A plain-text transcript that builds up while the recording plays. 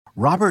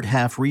Robert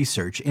Half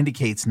research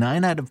indicates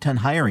 9 out of 10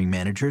 hiring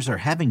managers are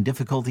having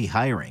difficulty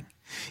hiring.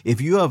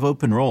 If you have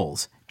open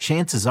roles,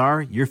 chances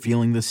are you're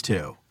feeling this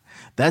too.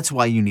 That's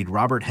why you need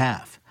Robert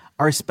Half.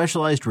 Our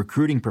specialized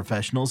recruiting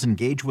professionals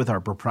engage with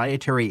our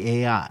proprietary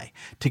AI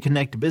to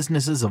connect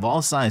businesses of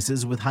all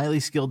sizes with highly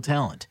skilled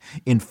talent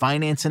in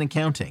finance and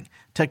accounting,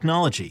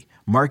 technology,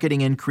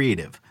 marketing and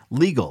creative,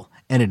 legal,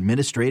 and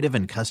administrative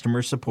and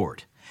customer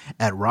support.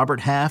 At Robert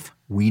Half,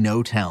 we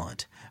know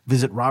talent.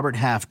 Visit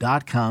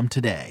roberthalf.com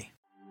today.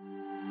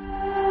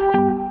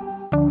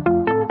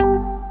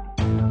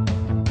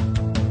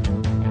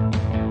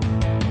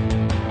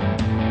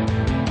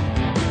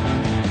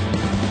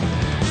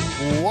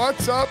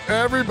 What's up,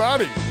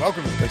 everybody?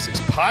 Welcome to the Pick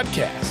Six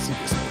Podcast,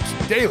 CBS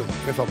Sports Daily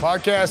NFL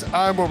Podcast.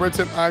 I'm Will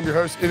Brinson. I'm your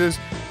host. It is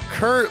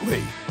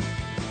currently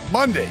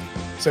Monday,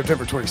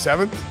 September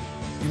 27th.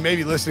 You may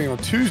be listening on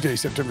Tuesday,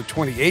 September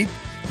 28th.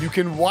 You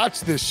can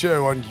watch this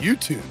show on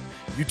YouTube,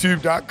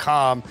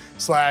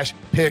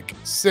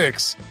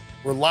 youtube.com/pick6.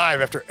 We're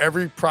live after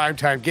every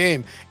primetime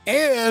game.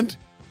 And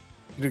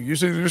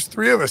usually there's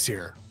 3 of us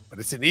here, but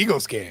it's an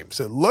Eagles game.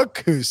 So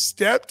look who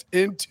stepped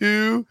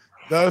into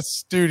the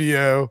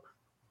studio.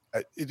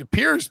 It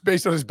appears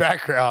based on his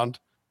background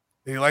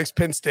that he likes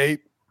Penn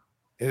State.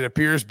 It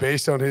appears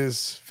based on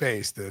his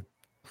face that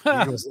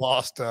Eagles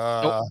lost.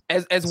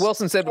 As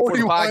Wilson said before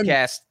the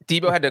podcast,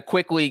 Debo had to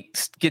quickly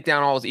get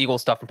down all his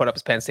Eagles stuff and put up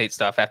his Penn State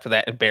stuff after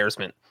that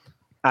embarrassment.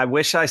 I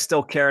wish I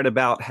still cared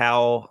about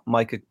how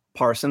Micah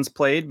Parsons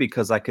played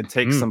because I could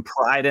take some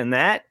pride in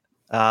that,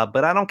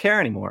 but I don't care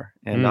anymore,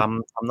 and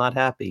I'm not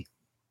happy.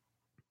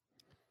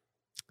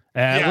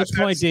 Which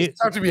point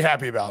it's not to be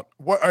happy about.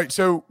 What? All right.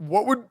 So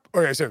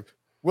so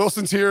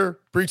Wilson's here,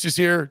 Breach is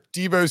here,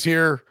 Debo's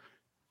here.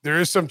 There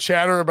is some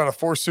chatter about a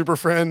fourth super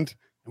friend,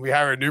 and we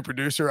hire a new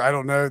producer. I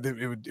don't know that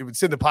it would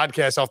send the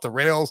podcast off the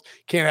rails.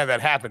 Can't have that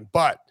happen.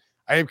 But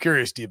I am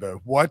curious, Debo,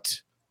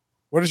 what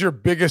is your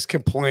biggest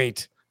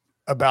complaint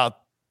about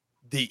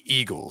the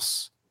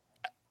Eagles?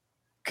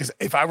 Because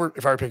if I were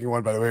picking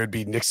one, by the way, it would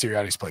be Nick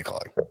Sirianni's play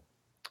calling.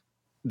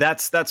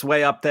 That's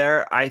way up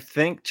there. I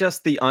think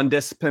just the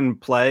undisciplined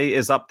play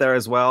is up there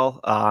as well.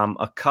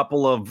 A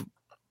couple of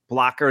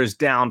blockers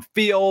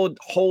downfield,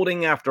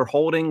 holding after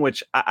holding,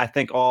 which I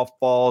think all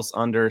falls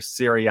under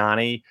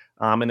Sirianni.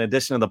 In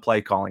addition to the play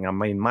calling, I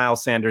mean,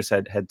 Miles Sanders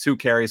had 2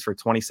 carries for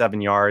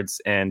 27 yards,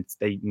 and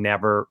they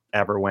never,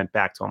 ever went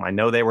back to him. I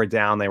know they were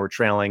down, they were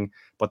trailing,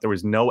 but there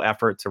was no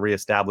effort to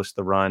reestablish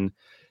the run.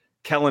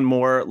 Kellen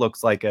Moore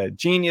looks like a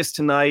genius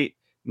tonight.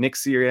 Nick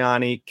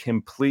Sirianni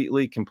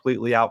completely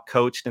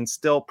outcoached, and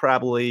still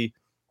probably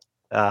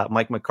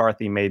Mike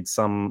McCarthy made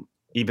some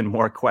even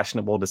more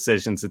questionable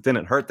decisions. It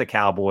didn't hurt the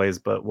Cowboys,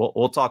 but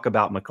we'll talk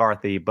about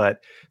McCarthy. But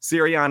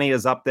Sirianni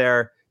is up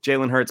there.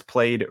 Jalen Hurts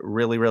played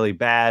really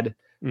bad.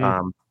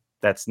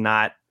 That's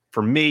not,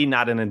 for me,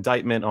 not an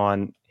indictment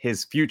on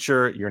his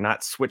future. You're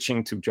not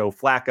switching to Joe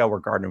Flacco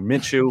or Gardner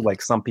Minshew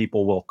like some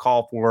people will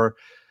call for.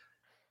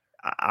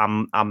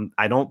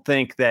 I don't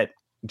think that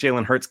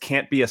Jalen Hurts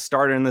can't be a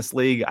starter in this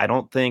league. I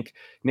don't think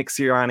Nick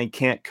Sirianni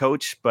can't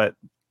coach, but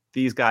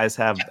these guys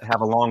have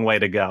a long way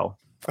to go.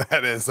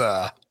 That is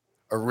a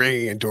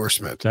ringing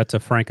endorsement. That's a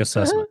frank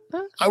assessment.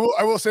 I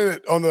will say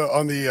that on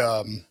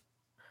the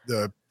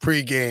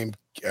pregame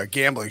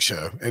gambling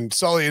show, and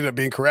Sully ended up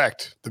being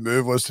correct. The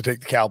move was to take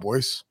the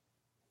Cowboys.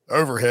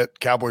 Overhit.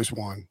 Cowboys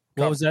won.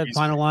 What was that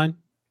final line?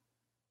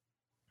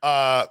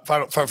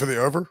 Final for the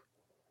over?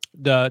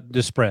 The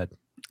spread.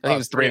 I think it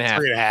was 3.5.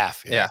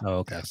 3.5. Yeah. Oh,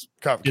 okay. Yes.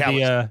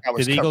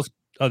 Did the Eagles?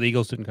 Oh, the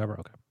Eagles didn't cover.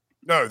 Okay.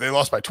 No, they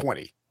lost by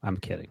 20. I'm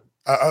kidding.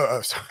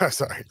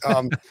 Sorry.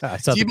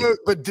 Debo,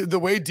 but the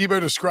way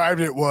Debo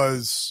described it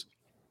was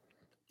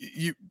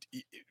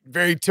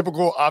very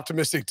typical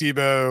optimistic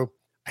Debo.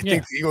 I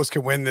think the Eagles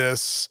can win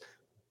this.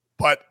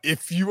 But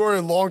if you are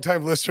a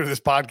longtime listener to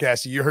this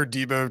podcast, and you heard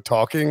Debo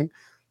talking,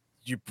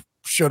 you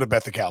should have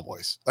bet the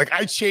Cowboys. Like,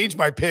 I changed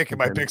my pick and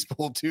my picks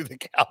pulled to the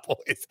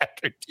Cowboys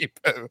after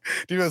Debo.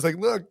 Debo's like,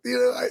 look,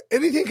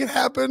 anything can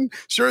happen.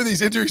 Sure,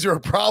 these injuries are a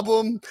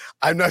problem.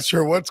 I'm not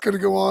sure what's going to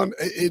go on.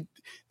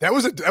 That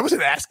was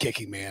an ass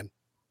kicking, man.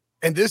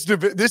 And this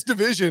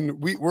division,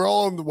 we're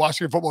all on the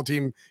Washington football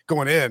team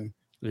going in.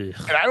 Ugh.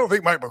 And I don't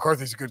think Mike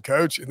McCarthy's a good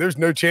coach. And there's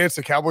no chance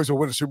the Cowboys will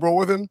win a Super Bowl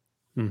with him.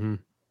 Mm-hmm.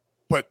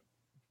 But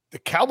the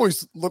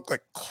Cowboys look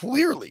like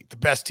clearly the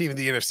best team in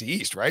the NFC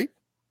East, right?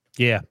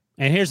 Yeah.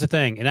 And here's the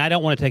thing, and I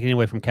don't want to take it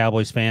away from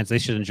Cowboys fans. They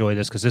should enjoy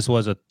this because this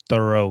was a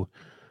thorough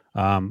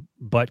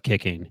butt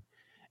kicking.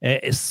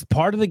 It's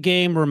part of the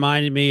game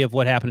reminded me of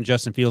what happened to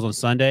Justin Fields on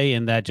Sunday,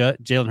 and that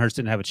Jalen Hurts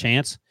didn't have a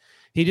chance.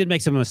 He did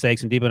make some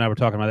mistakes, and Debo and I were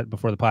talking about it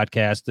before the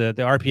podcast. The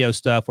RPO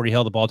stuff where he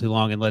held the ball too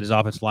long and let his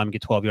offensive lineman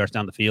get 12 yards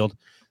down the field.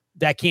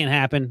 That can't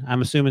happen.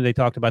 I'm assuming they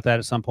talked about that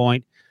at some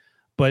point.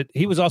 But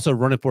he was also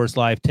running for his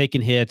life,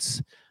 taking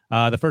hits.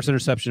 The first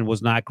interception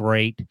was not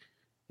great.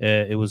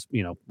 It was,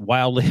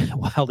 wildly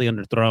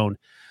underthrown.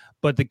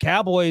 But the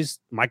Cowboys,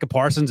 Micah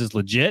Parsons is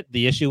legit.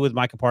 The issue with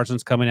Micah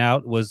Parsons coming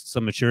out was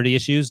some maturity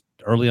issues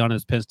early on in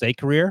his Penn State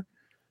career.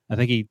 I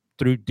think he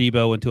threw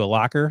Debo into a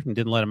locker and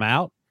didn't let him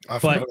out. I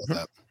forgot about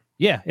that.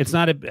 Yeah, it's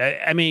not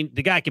I mean,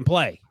 the guy can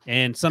play,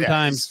 and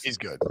sometimes he's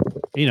good.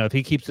 If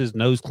he keeps his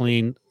nose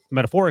clean,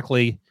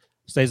 metaphorically,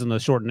 stays on the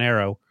short and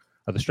narrow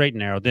or the straight and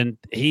narrow, then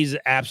he's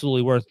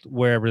absolutely worth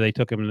wherever they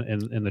took him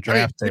in the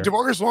draft.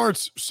 DeMarcus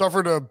Lawrence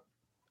suffered a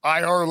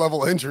IR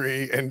level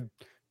injury, and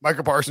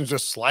Micah Parsons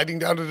just sliding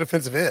down to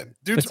defensive end.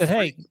 Dude said,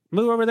 "Hey,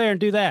 move over there and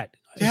do that."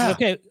 Yeah.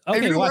 Okay.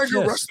 Maybe Watch you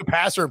this. rush the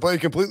passer and play a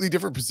completely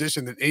different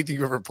position than anything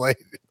you've ever played.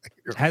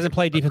 Hasn't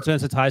played defense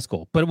since high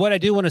school. But what I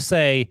do want to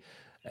say,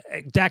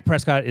 Dak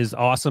Prescott is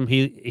awesome.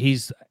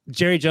 He's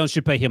Jerry Jones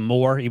should pay him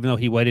more, even though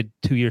he waited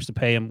 2 years to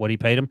pay him what he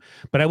paid him.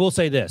 But I will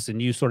say this, and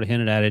you sort of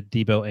hinted at it,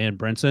 Debo and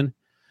Brinson.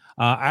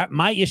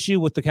 My issue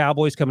with the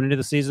Cowboys coming into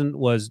the season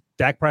was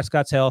Dak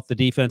Prescott's health, the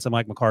defense, and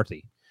Mike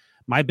McCarthy.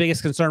 My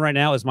biggest concern right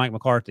now is Mike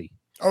McCarthy.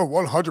 Oh,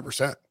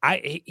 100%.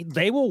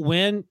 They will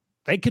win.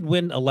 They could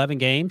win 11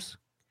 games.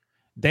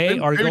 Maybe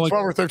 12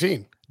 or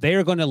 13. They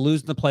are going to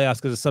lose in the playoffs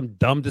because of some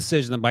dumb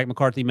decision that Mike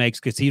McCarthy makes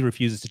because he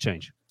refuses to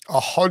change.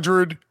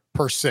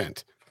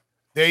 100%.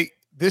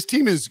 This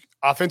team is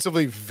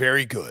offensively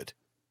very good.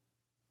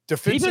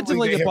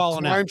 Defensively, they're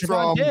balling out.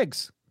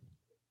 Diggs.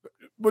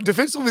 Well,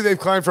 defensively, they've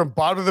climbed from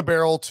bottom of the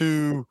barrel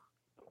to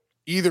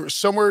either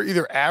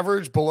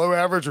average, below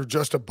average, or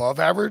just above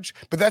average.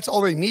 But that's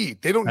all they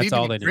need. They don't need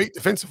to be great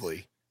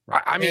defensively.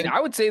 I mean, I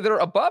would say they're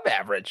above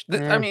average.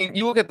 I mean,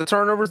 you look at the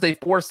turnovers they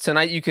forced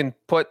tonight. You can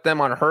put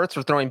them on Hurts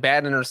for throwing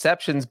bad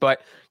interceptions,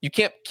 but you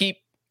can't keep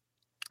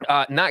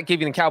not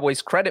giving the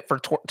Cowboys credit for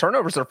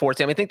turnovers they're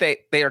forcing. I mean, I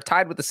think they are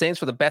tied with the Saints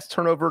for the best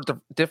turnover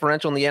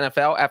differential in the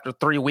NFL after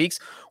 3 weeks,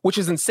 which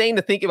is insane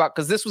to think about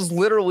because this was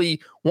literally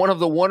one of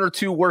the 1 or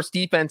 2 worst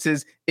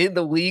defenses in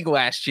the league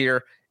last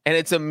year. And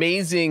it's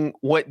amazing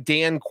what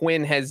Dan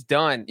Quinn has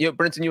done.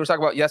 Brinson, you were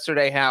talking about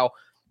yesterday how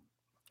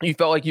you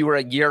felt like you were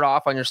a year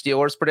off on your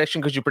Steelers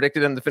prediction because you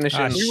predicted them to finish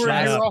in. You were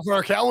a year off on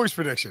our Cowboys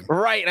prediction.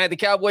 Right. And I had the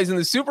Cowboys in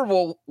the Super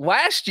Bowl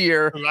last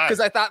year because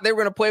I thought they were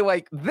going to play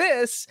like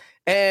this.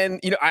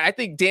 And, I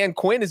think Dan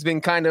Quinn has been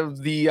kind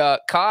of the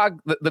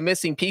cog, the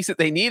missing piece that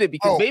they needed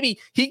because maybe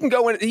he can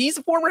go in. He's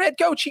a former head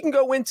coach. He can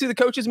go into the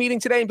coaches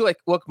meeting today and be like,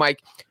 look,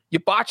 Mike, you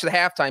botched the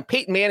halftime.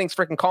 Peyton Manning's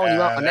freaking calling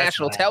you out on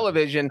national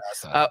television.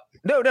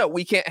 No,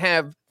 we can't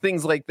have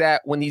things like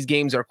that when these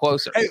games are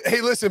closer.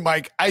 Hey, listen,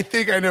 Mike, I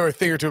think I know a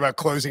thing or two about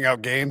closing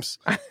out games.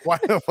 Why?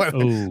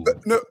 Ooh,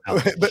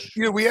 but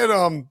we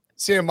had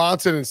Sam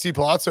Monson and Steve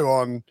Palazzo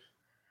on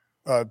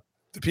the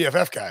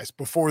PFF guys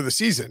before the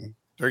season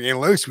during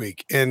Analytics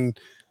Week. And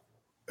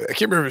I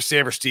can't remember if it was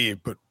Sam or Steve,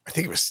 but I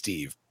think it was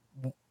Steve.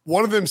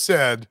 One of them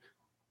said,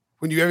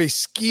 when you have a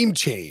scheme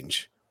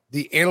change,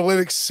 the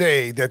analytics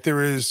say that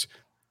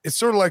it's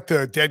sort of like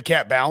the dead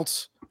cat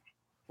bounce,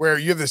 where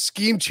you have the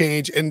scheme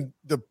change and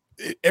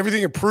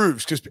everything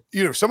improves because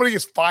if somebody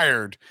gets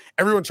fired,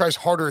 everyone tries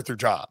harder at their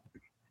job.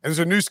 And there's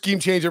a new scheme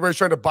change, everybody's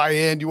trying to buy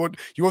in. You want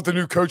the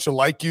new coach to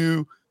like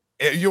you.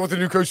 You want the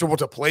new coach to want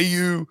to play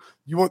you.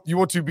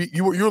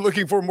 You're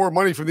looking for more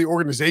money from the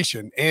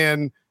organization.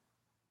 And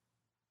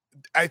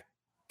I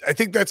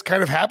think that's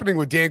kind of happening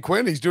with Dan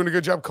Quinn. He's doing a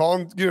good job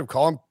calling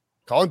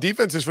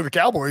defenses for the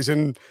Cowboys,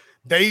 and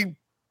they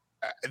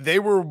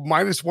were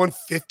minus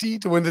 150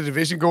 to win the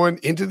division going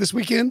into this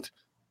weekend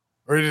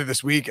or into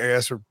this week, I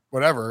guess, or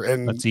whatever.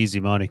 And that's easy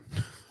money.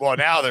 Well,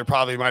 now they're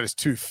probably minus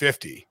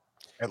 250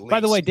 at least. By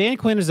the way, Dan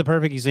Quinn is a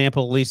perfect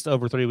example, at least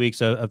over 3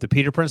 weeks, of the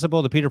Peter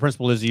principle. The Peter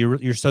principle is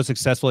you're so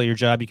successful at your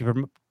job, you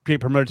can get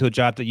promoted to a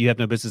job that you have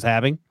no business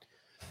having.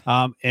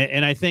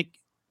 And I think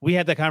we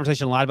had that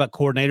conversation a lot about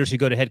coordinators who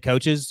go to head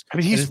coaches. I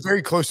mean, he's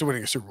very close to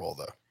winning a Super Bowl,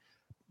 though.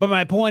 But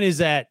my point is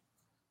that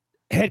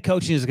head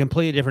coaching is a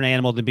completely different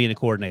animal than being a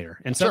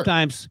coordinator. And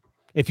sometimes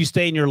if you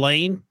stay in your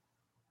lane,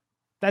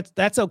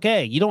 that's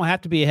okay. You don't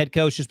have to be a head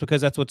coach just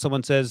because that's what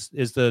someone says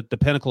is the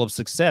pinnacle of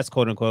success,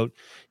 quote unquote.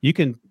 You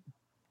can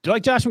do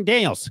like Josh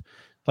McDaniels.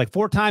 Like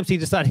 4 times he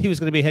decided he was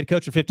going to be a head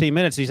coach for 15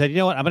 minutes. He said, you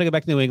know what? I'm going to go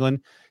back to New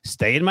England,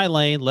 stay in my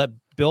lane, let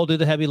Bill do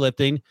the heavy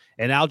lifting,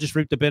 and I'll just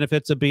reap the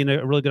benefits of being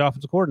a really good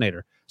offensive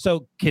coordinator.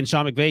 So can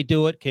Sean McVay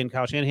do it? Can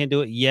Kyle Shanahan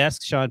do it?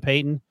 Yes, Sean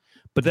Payton.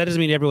 But that doesn't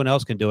mean everyone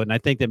else can do it. And I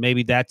think that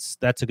maybe that's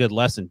a good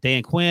lesson.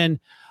 Dan Quinn.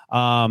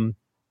 Can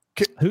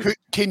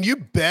you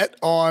bet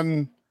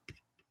on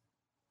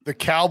the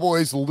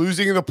Cowboys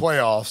losing in the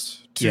playoffs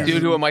due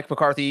to a Mike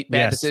McCarthy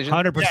bad decision?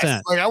 100%.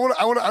 Yes. Like I want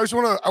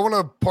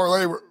to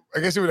parlay. I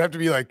guess it would have to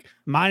be like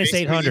minus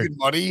 800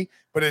 money,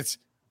 but it's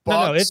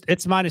Bucks,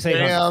 it's minus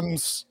 800.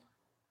 Rams,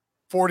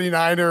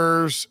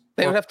 49ers.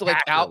 They would have to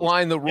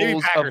outline the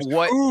rules of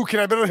what. Ooh, can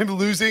I bet on him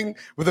losing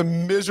with a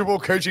miserable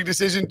coaching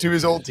decision to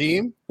his old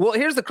team? Well,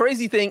 here's the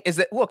crazy thing is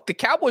that, look, the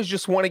Cowboys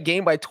just won a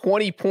game by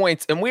 20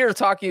 points, and we are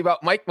talking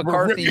about Mike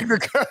McCarthy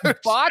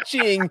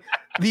botching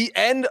the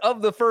end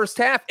of the first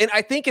half. And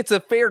I think it's a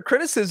fair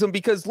criticism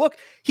because, look,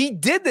 he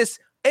did this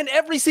And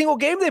every single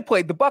game they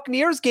played, the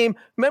Buccaneers game,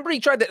 remember he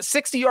tried that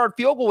 60-yard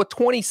field goal with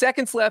 20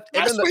 seconds left.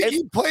 Last week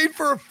he played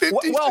for a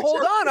 50. Well,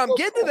 hold on. I'm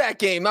getting to that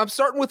game. I'm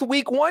starting with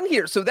week 1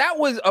 here. So that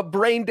was a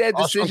brain-dead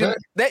decision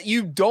that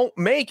you don't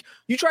make.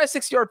 You try a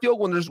 60-yard field goal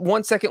when there's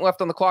 1 second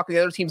left on the clock and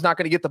the other team's not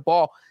going to get the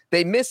ball.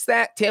 They missed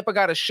that. Tampa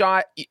got a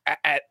shot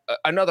at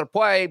another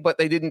play, but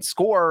they didn't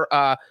score,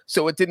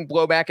 so it didn't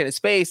blow back into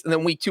space. And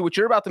then week 2, which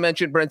you're about to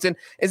mention, Brinson,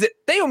 is that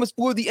they almost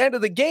blew the end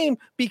of the game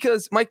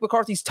because Mike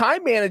McCarthy's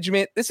time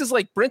management, this is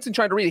like Brinson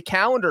trying to read a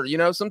calendar.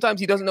 Sometimes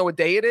he doesn't know what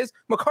day it is.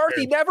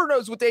 McCarthy never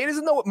knows what day it is,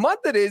 doesn't know what month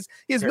it is.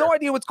 He has no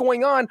idea what's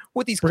going on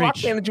with these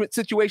clock management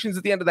situations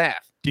at the end of the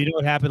half. Do you know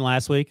what happened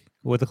last week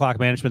with the clock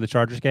management of the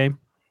Chargers game?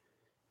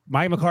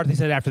 Mike McCarthy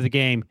said after the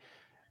game,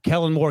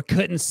 Kellen Moore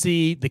couldn't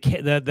see the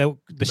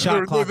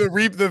shot clock.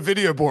 The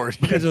video board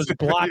because it was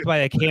blocked by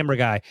a camera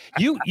guy.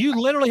 You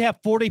literally have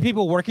 40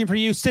 people working for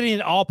you, sitting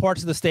in all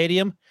parts of the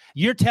stadium.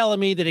 You're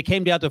telling me that it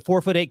came down to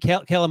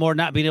 4'8" Kellen Moore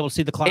not being able to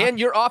see the clock, and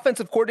your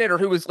offensive coordinator,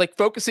 who was like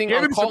focusing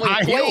on calling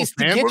plays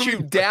to get you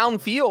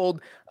downfield,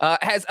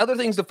 has other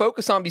things to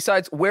focus on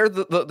besides where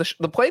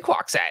the play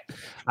clock's at.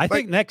 I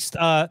think next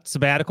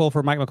sabbatical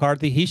for Mike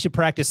McCarthy, he should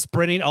practice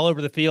sprinting all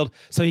over the field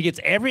so he gets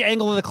every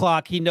angle of the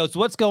clock. He knows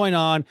what's going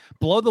on.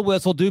 Blow the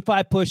whistle, do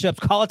 5 push-ups,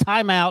 call a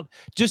timeout.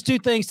 Just do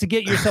things to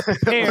get yourself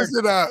prepared.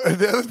 Listen,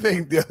 the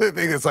other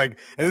thing that's like,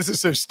 and this is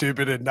so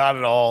stupid and not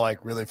at all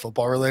like really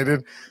football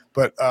related,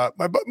 but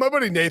my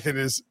buddy Nathan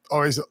is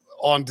always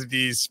on to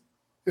these,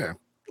 a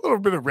little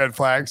bit of red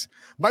flags.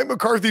 Mike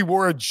McCarthy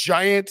wore a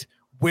giant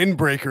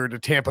windbreaker to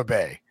Tampa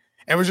Bay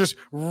and was just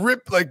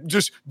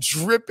just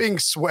dripping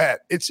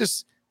sweat. It's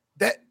just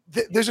that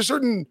there's a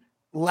certain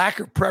lack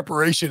of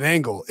preparation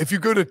angle. If you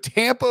go to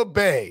Tampa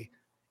Bay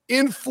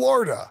in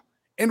Florida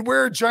and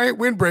wear a giant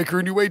windbreaker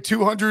and you weigh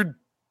 200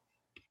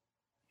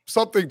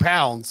 something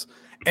pounds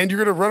and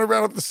you're going to run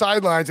around up the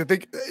sidelines, I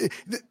think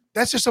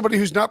that's just somebody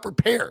who's not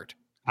prepared.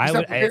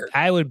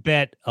 I would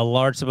bet a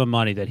large sum of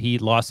money that he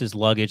lost his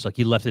luggage, like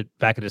he left it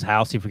back at his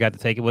house. He forgot to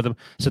take it with him.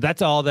 So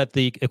that's all that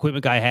the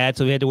equipment guy had.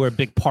 So he had to wear a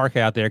big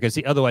parka out there because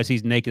otherwise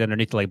he's naked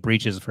underneath like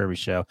breeches for every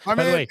show. My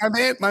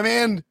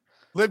man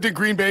lived in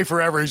Green Bay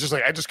forever. He's just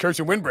like, I just coach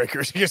in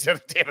windbreakers. He just had a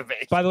Tampa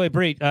Bay. By the way,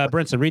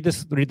 Brinson,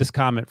 read this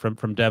comment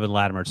from Devin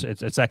Latimer.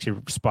 It's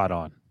actually spot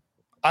on.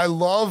 I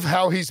love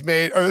how he's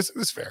made. Oh, this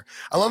is fair.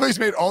 I love how he's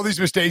made all these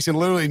mistakes and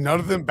literally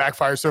none of them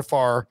backfire so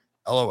far.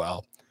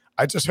 LOL.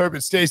 I just hope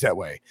it stays that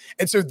way.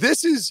 And so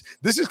this is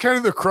kind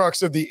of the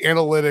crux of the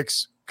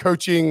analytics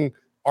coaching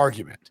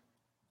argument.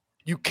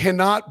 You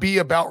cannot be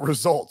about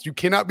results. You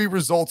cannot be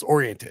results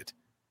oriented.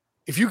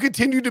 If you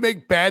continue to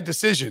make bad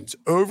decisions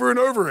over and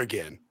over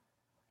again,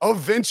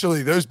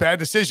 eventually those bad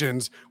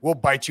decisions will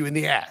bite you in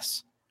the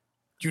ass.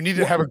 You need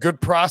to have a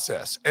good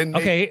process. And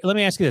okay, let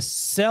me ask you this.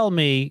 Sell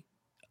me,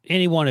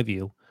 any one of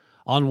you,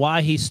 on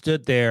why he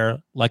stood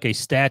there like a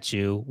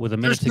statue with a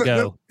minute to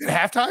go.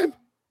 At halftime?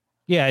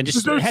 Yeah, and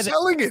just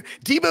selling it.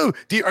 Debo,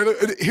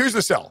 here's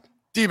the sell.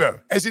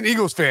 Debo, as an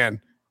Eagles fan,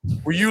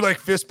 were you like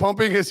fist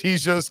pumping as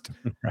he's just,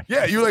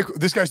 you're like,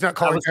 this guy's not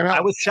calling him out.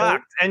 I was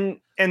shocked. And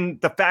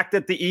the fact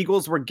that the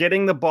Eagles were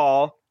getting the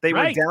ball, they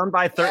were down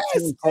by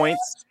 13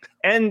 points.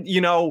 And,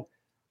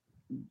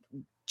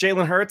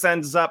 Jalen Hurts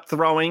ends up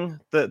throwing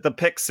the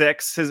pick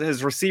six.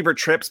 His receiver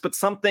trips, but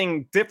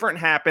something different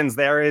happens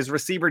there. His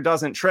receiver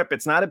doesn't trip.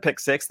 It's not a pick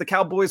six. The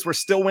Cowboys were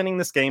still winning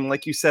this game.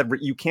 Like you said,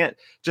 you can't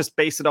just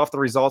base it off the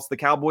results. The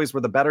Cowboys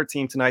were the better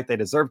team tonight. They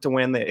deserved to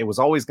win. It was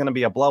always going to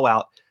be a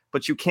blowout,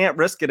 but you can't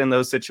risk it in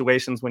those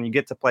situations when you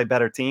get to play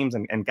better teams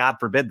and God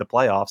forbid the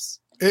playoffs.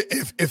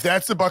 If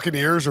that's the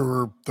Buccaneers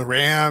or the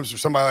Rams or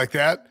somebody like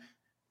that,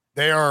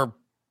 they are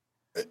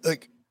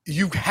like,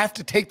 you have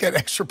to take that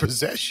extra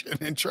possession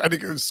and try to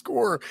go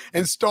score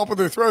and stomp on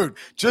their throat.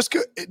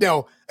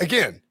 Now,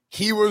 again,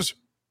 he was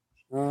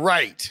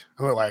right.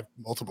 I don't know why I have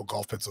multiple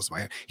golf pencils in my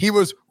hand. He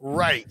was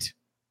right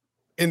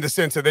in the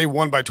sense that they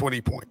won by 20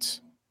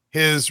 points.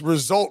 His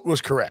result was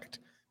correct.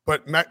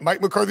 But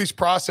Mike McCarthy's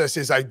process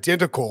is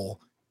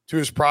identical to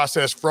his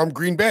process from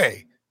Green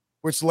Bay,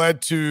 which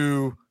led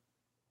to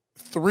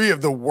 3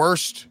 of the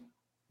worst,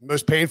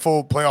 most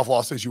painful playoff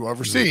losses you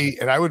ever see.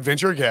 And I would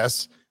venture a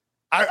guess,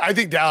 I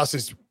think Dallas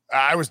is.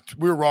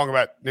 We were wrong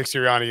about Nick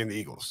Sirianni and the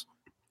Eagles.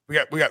 We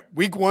got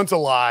week 1's a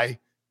lie,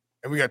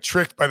 and we got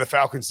tricked by the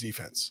Falcons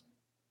defense.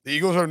 The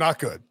Eagles are not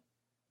good.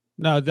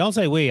 No, don't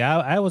say we.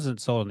 I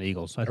wasn't sold on the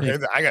Eagles.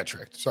 I got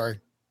tricked.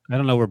 Sorry. I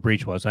don't know where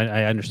Breach was.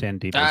 I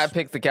understand defense. I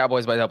picked the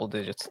Cowboys by double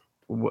digits. It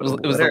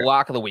was the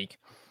lock of the week.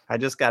 I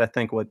just got to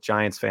think what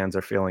Giants fans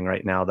are feeling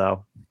right now,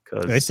 though,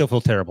 because they still feel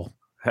terrible.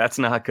 That's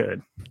not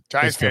good.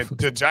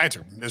 The Giants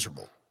are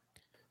miserable.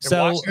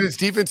 So Washington's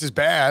defense is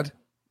bad.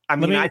 I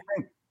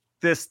think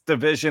this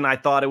division, I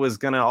thought it was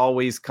going to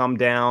always come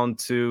down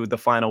to the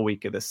final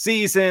week of the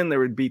season. There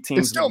would be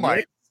teams. It still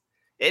might.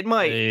 It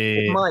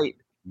might.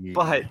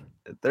 But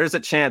there's a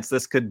chance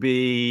this could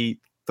be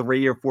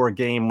 3 or 4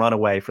 game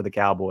runaway for the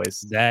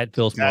Cowboys. That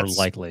feels more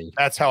likely.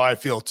 That's how I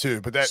feel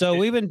too. But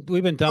we've been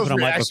dumping on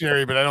Mike.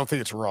 But I don't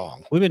think it's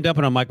wrong. We've been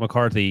dumping on Mike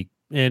McCarthy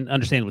and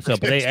understandably so.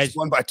 But they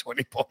won by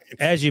 20 points.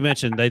 As you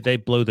mentioned, they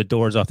blew the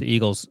doors off the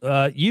Eagles.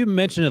 You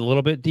mentioned it a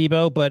little bit,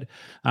 Debo, but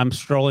I'm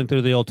scrolling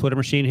through the old Twitter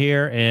machine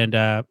here,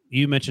 and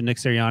you mentioned Nick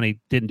Sirianni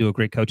didn't do a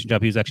great coaching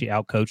job. He was actually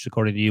out-coached,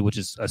 according to you, which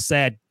is a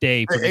sad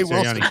day for Nick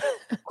Sirianni. Wilson,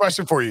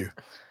 question for you.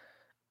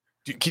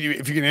 If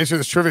you can answer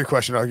this trivia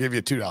question, I'll give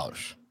you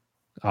 $2.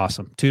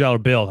 Awesome.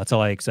 $2 bill. That's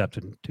all I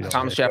accepted.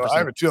 Thomas Jefferson. I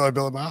have a $2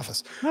 bill in my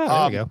office. Oh,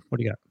 there you go. What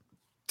do you got?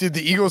 Did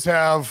the Eagles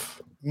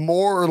have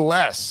more or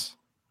less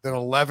than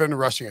 11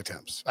 rushing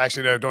attempts?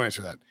 Actually, no, don't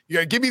answer that. You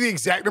got to give me the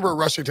exact number of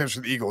rushing attempts for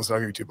the Eagles, and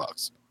I'll give you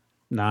 $2.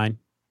 9.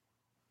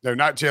 No,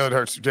 not Jalen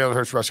Hurts. Jalen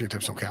Hurts rushing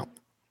attempts don't count.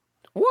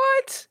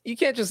 What? You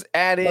can't just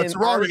add in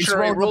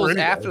arbitrary rules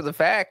after the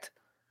fact.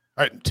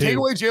 All right, take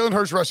away Jalen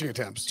Hurts rushing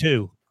attempts.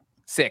 2.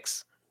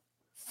 6.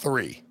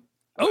 3.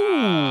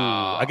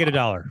 Oh, I get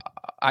 $1.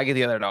 I get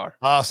the other $1.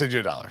 I'll send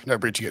you $1. No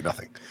breach, you get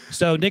nothing.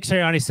 So Nick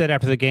Sirianni said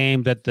after the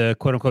game that the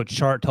quote unquote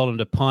chart told him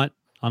to punt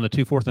on the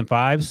 2 4th and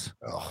 5s.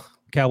 Oh.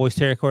 Cowboys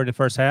territory in the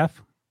first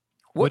half.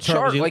 What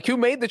chart? Like who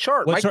made the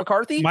chart? Mike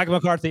McCarthy? Mike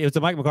McCarthy. It was a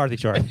Mike McCarthy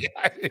chart.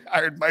 I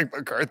hired Mike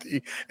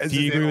McCarthy.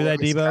 Do you agree with that,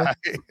 Debo?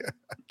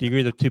 Do you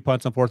agree with the 2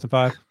 punts on 4th and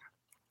 5?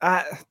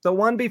 The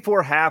one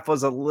before half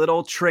was a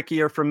little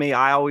trickier for me.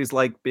 I always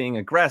like being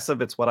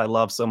aggressive. It's what I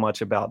love so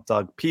much about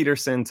Doug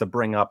Peterson, to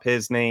bring up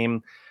his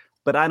name.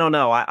 But I don't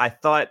know. I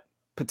thought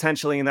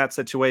potentially in that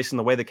situation,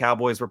 the way the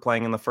Cowboys were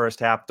playing in the first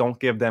half, don't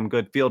give them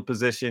good field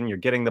position. You're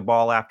getting the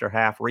ball after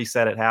half,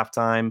 reset at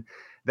halftime.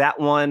 That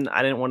one,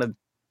 I didn't want to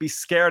be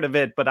scared of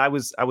it, but I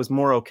was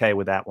more okay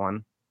with that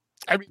one.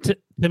 I mean,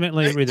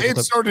 it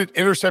started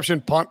interception,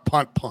 punt.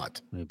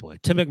 Oh boy.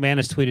 Tim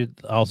McManus tweeted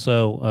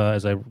also,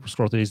 as I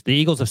scroll through these, the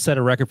Eagles have set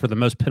a record for the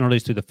most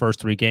penalties through the first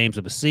 3 games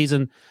of the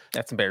season.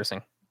 That's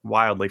embarrassing.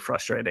 Wildly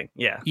frustrating.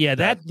 Yeah. Yeah,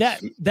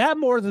 that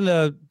more than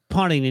the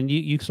punting, and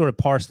you sort of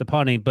parse the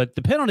punting, but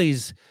the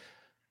penalties,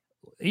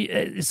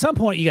 at some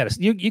point you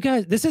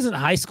guys, this isn't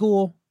high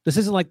school. This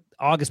isn't like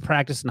August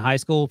practice in high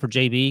school for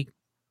JB.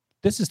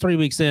 This is 3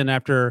 weeks in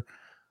after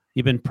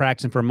you've been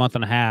practicing for a month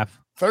and a half.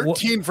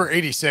 13 for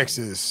 86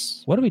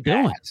 is what are we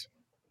doing?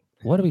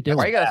 What are we doing?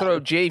 Why you got to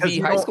throw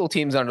JV high school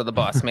teams under the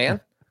bus,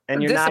 man?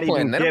 And you're not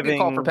even giving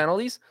call for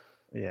penalties.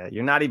 Yeah,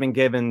 you're not even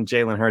giving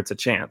Jalen Hurts a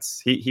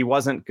chance. He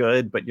wasn't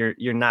good, but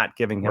you're not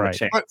giving him a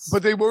chance.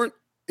 But they weren't.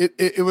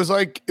 It was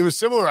like, it was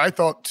similar, I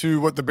thought, to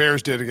what the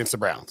Bears did against the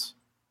Browns.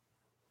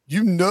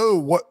 You know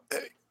what?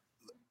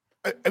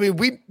 I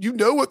mean, you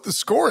know what the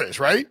score is,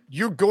 right?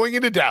 You're going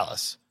into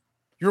Dallas.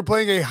 You're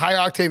playing a high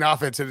octane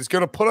offense and it's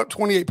going to put up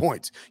 28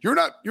 points. You're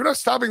not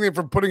stopping them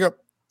from putting up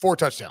 4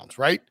 touchdowns,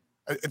 right?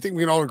 I think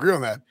we can all agree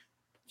on that.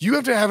 You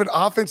have to have an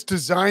offense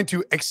designed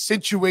to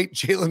accentuate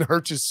Jalen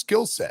Hurts'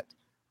 skill set.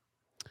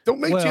 Don't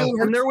make Jalen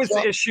Hurts. And there was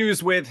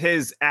issues with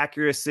his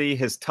accuracy.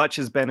 His touch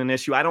has been an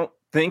issue. I don't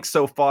think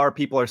so far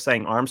people are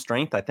saying arm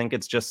strength. I think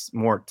it's just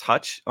more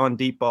touch on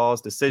deep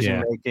balls,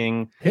 decision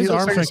making. His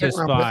arm strength is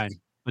fine.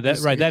 But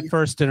that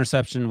first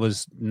interception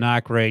was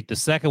not great. The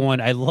second one,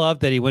 I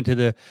love that he went to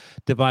the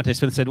Devontae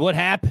Smith and said, "What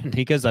happened?"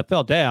 He goes, "I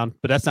fell down,"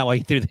 but that's not why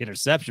he threw the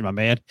interception, my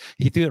man.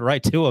 He threw it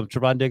right to him.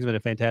 Trevon Diggs made a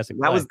fantastic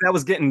play. That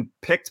was getting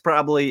picked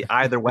probably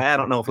either way. I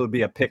don't know if it would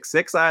be a pick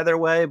 6 either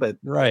way, but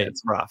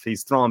it's rough.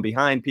 He's throwing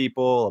behind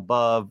people,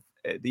 above.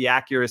 The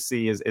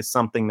accuracy is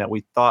something that we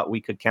thought we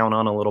could count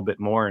on a little bit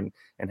more, and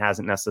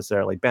hasn't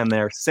necessarily been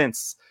there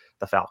since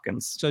the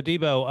Falcons. So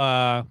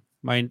Debo,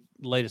 my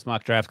latest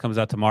mock draft comes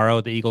out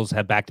tomorrow. The Eagles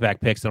have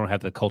back-to-back picks. They don't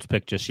have the Colts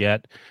pick just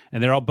yet,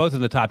 and they're all both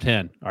in the top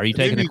 10. Are you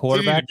taking a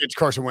quarterback? It's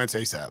Carson Wentz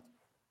ASAP.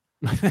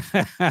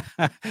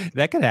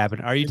 That could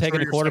happen. Are you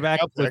taking a quarterback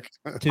with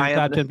 2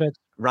 top 10 picks?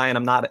 Ryan,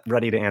 I'm not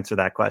ready to answer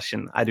that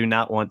question. I do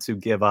not want to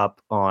give up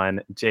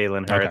on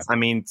Jalen Hurts. Okay. I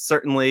mean,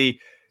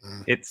 certainly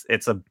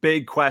it's a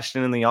big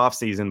question in the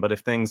offseason, but if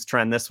things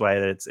trend this way,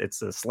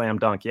 it's a slam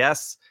dunk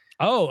yes.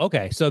 Oh,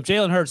 okay. So if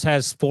Jalen Hurts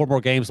has 4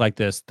 more games like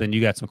this, then you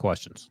got some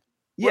questions.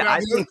 Yeah,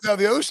 now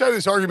the other side of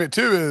this argument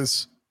too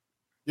is,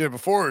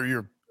 before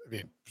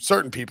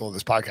certain people in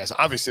this podcast,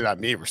 obviously not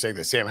me, were saying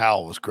that Sam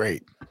Howell was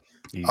great.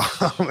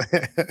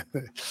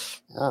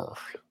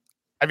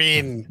 I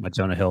mean, my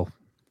Jonah Hill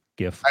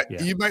gif.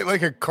 You might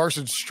like a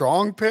Carson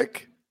Strong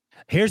pick.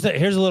 Here's a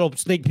little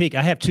sneak peek.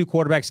 I have 2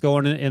 quarterbacks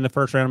going in the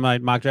first round of my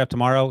mock draft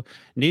tomorrow.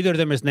 Neither of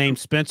them is named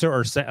Spencer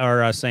or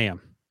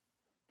Sam.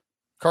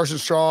 Carson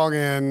Strong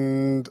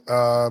and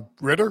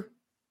Ritter.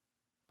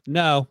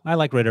 No, I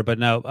like Ritter, but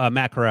no,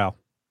 Matt Corral.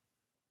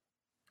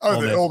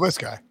 Oh, the Ole Miss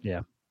guy.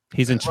 Yeah,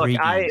 he's intriguing.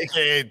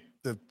 AKA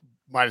the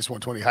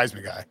 -120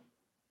 Heisman guy.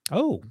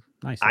 Oh,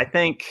 nice. I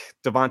think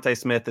Devontae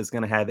Smith is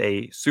going to have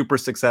a super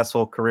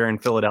successful career in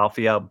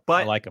Philadelphia,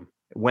 but I like him.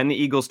 When the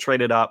Eagles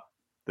traded up,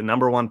 the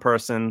number 1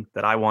 person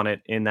that I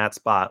wanted in that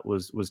spot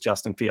was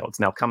Justin Fields.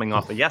 Now, coming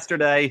off of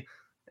yesterday,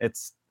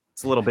 it's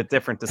a little bit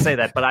different to say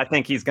that, but I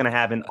think he's going to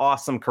have an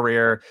awesome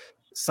career,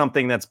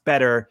 something that's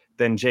better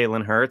than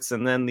Jalen Hurts.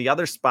 And then the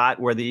other spot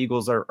where the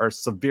Eagles are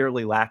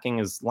severely lacking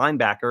is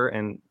linebacker,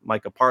 and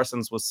Micah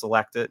Parsons was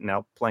selected,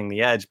 now playing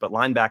the edge, but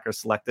linebacker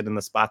selected in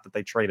the spot that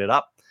they traded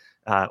up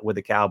with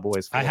the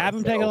Cowboys. I have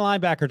him taking a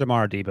linebacker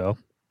tomorrow, Debo.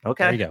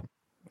 Okay. There you go.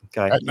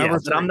 Okay. At number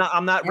but I'm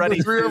not ready.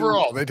 Number 3 to-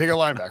 overall. They take a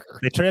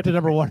linebacker. They trade up to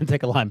number 1 and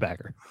take a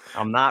linebacker.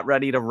 I'm not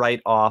ready to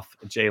write off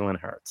Jalen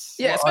Hurts.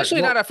 Yeah,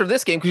 especially not after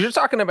this game, because you're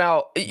talking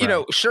about,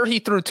 sure, he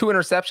threw 2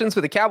 interceptions,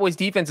 but the Cowboys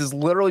defense has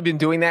literally been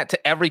doing that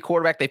to every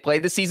quarterback they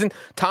played this season.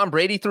 Tom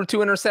Brady threw 2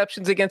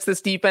 interceptions against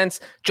this defense.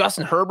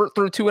 Justin Herbert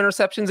threw 2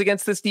 interceptions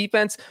against this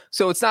defense.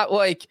 So it's not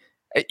like,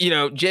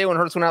 Jalen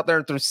Hurts went out there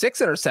and threw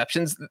 6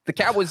 interceptions. The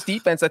Cowboys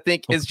defense, I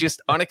think, is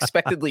just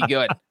unexpectedly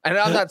good. And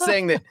I'm not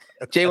saying that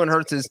Jalen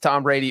Hurts is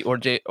Tom Brady or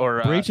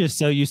Breach is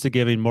so used to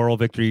giving moral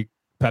victory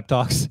pep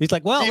talks. He's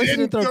like, well, he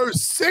didn't throw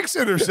 6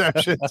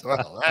 interceptions.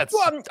 Well, that's.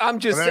 Well, I'm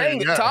just saying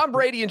that Tom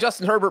Brady and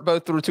Justin Herbert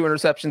both threw 2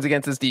 interceptions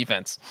against this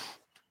defense.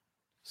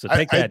 So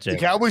take that, Jay. The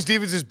Cowboys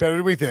defense is better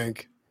than we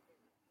think.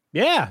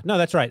 Yeah, no,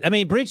 that's right. I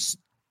mean, Breach.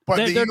 But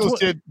the Eagles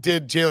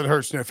did Jalen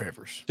Hurts no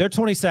favors. They're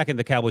 22nd,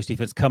 the Cowboys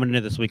defense, coming into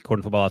this week,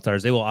 according to Football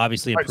Outsiders. They will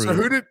obviously improve.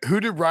 Right, so who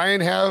did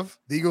Ryan have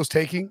the Eagles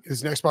taking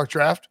his next mock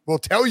draft? We'll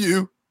tell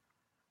you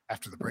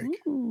after the break.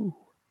 Ooh.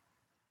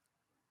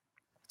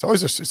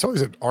 It's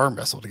always an arm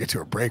wrestle to get to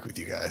a break with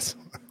you guys.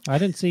 I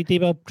didn't see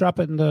Debo drop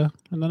it in the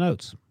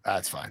notes.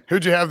 That's fine.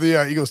 Who'd you have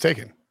the Eagles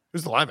taking?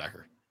 Who's the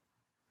linebacker?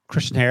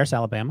 Christian Harris,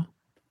 Alabama.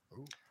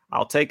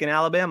 I'll take an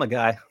Alabama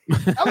guy.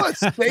 How about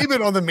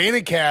Saban on the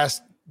Manning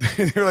cast?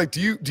 They're like,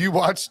 do you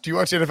watch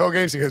NFL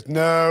games? He goes,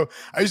 no.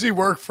 I usually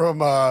work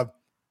from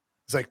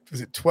is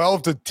it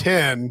 12 to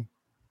 10?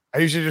 I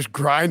usually just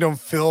grind on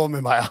film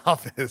in my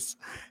office.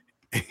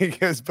 He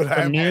goes, but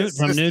from noon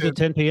to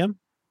 10 p.m.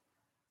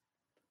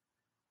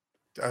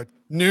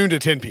 Noon to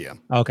 10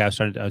 p.m. Okay, I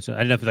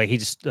didn't know if he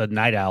just a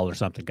night owl or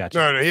something. Gotcha.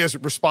 No, he has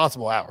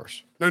responsible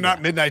hours. No,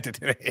 not midnight to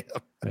 10 a.m.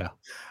 Yeah,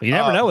 but you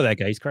never know with that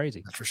guy. He's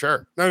crazy. For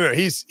sure. No,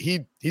 he's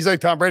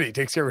like Tom Brady. He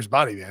takes care of his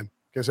body, man.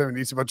 Goes home and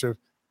eats a bunch of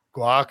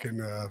guac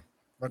and.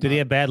 Did he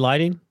have bad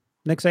lighting,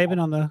 Nick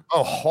Saban, on the?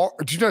 Oh,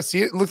 did you not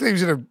see it? It looked like he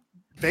was in a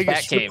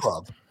Vegas strip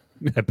club.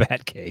 A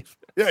bat cave.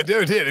 Yeah, it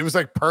did. It was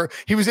like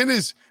he was in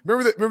his.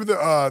 Remember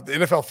the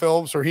NFL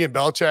films where he and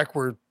Belichick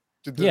were.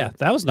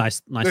 That was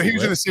nice. No, he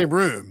was in the same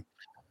room.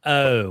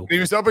 Oh, he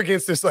was up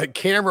against this like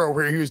camera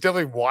where he was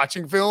definitely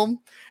watching film.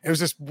 It was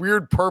this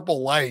weird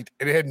purple light,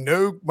 and it had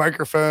no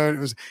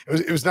microphone.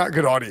 It was not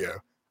good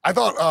audio. I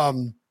thought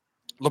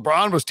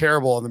LeBron was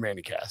terrible on the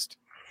Manning cast.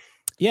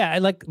 Yeah,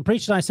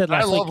 Breach and I said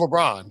last week. I love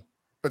LeBron,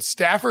 but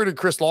Stafford and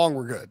Chris Long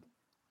were good.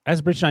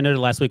 As Breach and I noted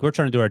last week, we're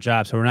trying to do our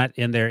job, so we're not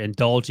in there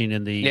indulging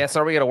in the. Yeah,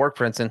 so we got to work,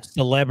 Princeton.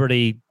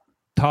 Celebrity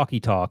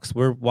talks.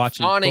 We're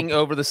watching. Fawning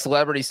over the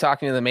celebrities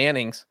talking to the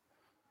Mannings.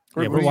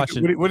 Yeah, we're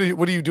watching. What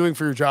are you doing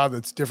for your job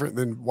that's different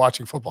than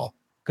watching football?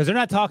 Because they're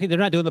not talking. They're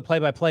not doing the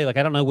play-by-play. Like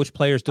I don't know which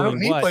player's doing I don't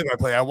need what.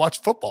 play-by-play. I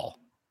watch football.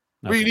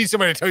 Okay. Well, you need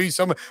somebody to tell you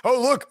something.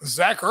 Oh, look,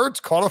 Zach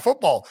Ertz caught a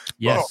football.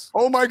 Yes.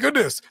 Oh my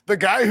goodness. The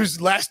guy whose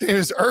last name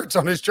is Ertz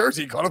on his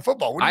jersey caught a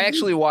football. I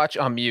actually watch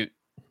on mute.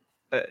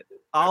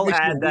 I'll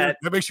add that.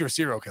 That makes you a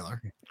serial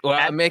killer.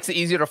 Well, it makes it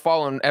easier to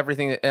follow and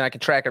everything, and I can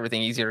track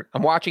everything easier.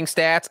 I'm watching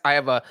stats. I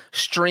have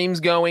streams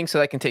going so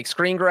I can take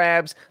screen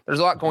grabs. There's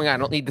a lot going on. I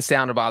don't need the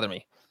sound to bother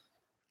me.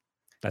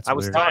 I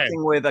was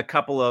talking with a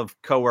couple of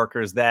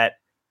coworkers that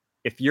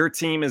if your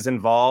team is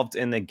involved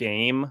in the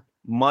game,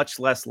 much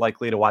less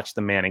likely to watch the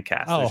Manning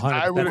cast. Oh,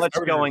 There's much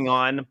going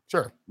on.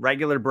 Sure.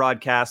 Regular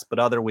broadcast, but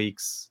other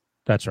weeks.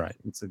 That's right.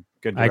 It's a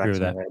good direction. I agree with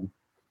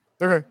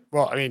that. Okay.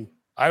 Well, I mean,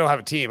 I don't have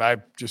a team. I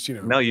just,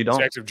 no, you don't.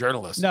 Executive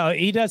journalist. No,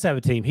 he does have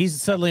a team. He's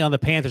suddenly on the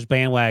Panthers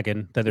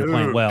bandwagon that they're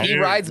playing well. He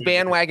rides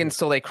bandwagons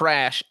till they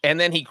crash, and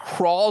then he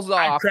crawls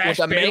off with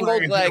a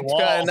mangled leg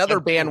to another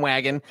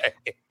bandwagon,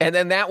 and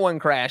then that one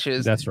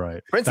crashes. That's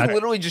right. Princeton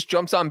literally just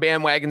jumps on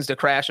bandwagons to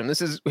crash them.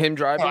 This is him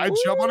driving. I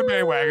jump on the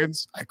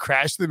bandwagons, I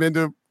crash them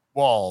into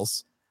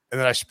walls, and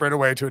then I sprint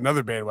away to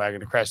another bandwagon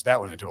to crash that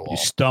one into a wall. You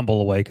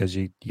stumble away because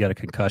you got a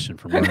concussion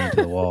from running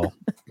into the wall.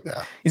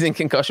 Yeah. He's in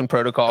concussion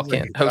protocol.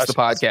 Can't host the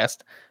podcast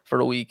for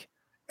a week.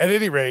 At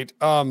any rate,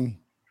 I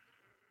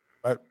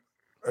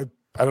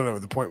don't know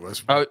what the point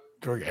was. Oh,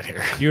 go again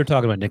here. You were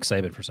talking about Nick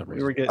Saban for some reason.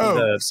 We were getting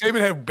Saban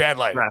had bad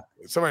lighting.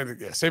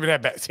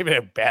 Saban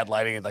had bad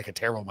lighting and like a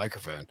terrible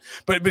microphone.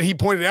 But he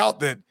pointed out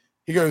that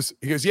he goes,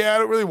 yeah, I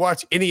don't really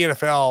watch any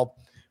NFL,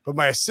 but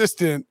my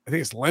assistant, I think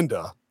it's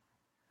Linda.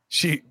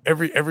 She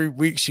every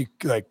week she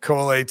like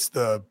collates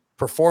the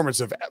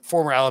performance of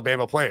former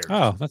Alabama players.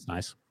 Oh, that's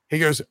nice. He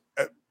goes,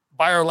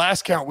 by our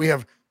last count, we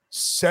have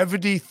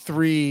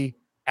 73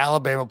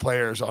 Alabama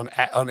players on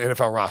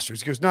NFL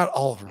rosters. He goes, not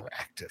all of them are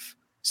active.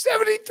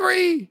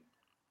 73.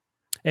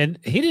 And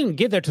he didn't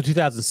get there till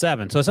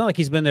 2007, so it's not like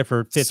he's been there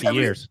for 50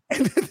 years.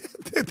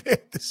 The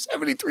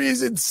 73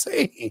 is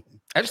insane.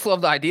 I just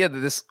love the idea that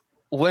this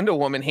Linda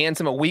woman hands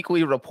him a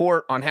weekly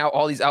report on how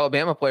all these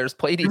Alabama players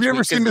played each week. Have you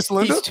ever seen Miss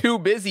Linda? He's too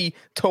busy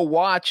to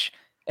watch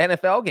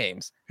NFL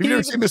games. Have you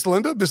ever seen Miss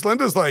Linda? Miss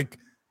Linda's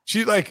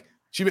she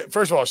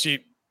first of all,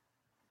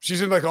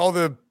 she's in like all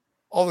the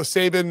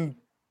Saban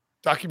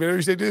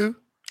documentaries they do.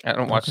 I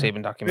don't watch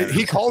Saban documentaries.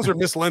 He calls her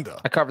Miss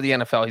Linda. I cover the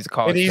NFL. He's a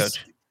college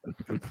coach.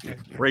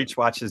 Rach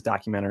watches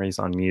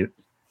documentaries on mute.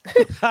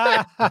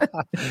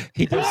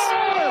 He does.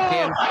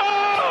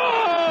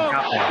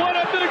 What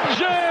a big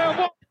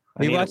jam!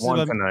 I need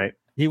one tonight.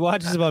 He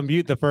watches them on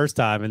mute the first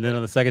time, and then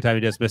on the second time,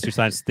 he does Mystery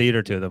Science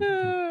Theater to them.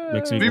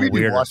 Makes him even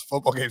weirder. Watch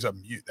football games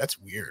on mute. That's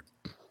weird.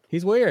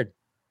 He's weird.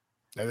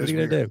 That what is are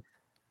you gonna do?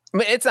 I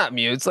mean, it's not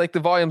mute. It's like the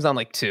volume's on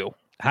like 2.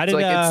 How did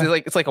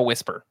it's like a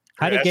whisper.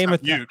 How did Game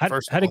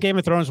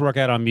of Thrones work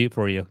out on mute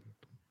for you?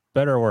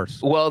 Better or worse?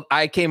 Well,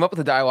 I came up with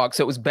the dialogue,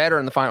 so it was better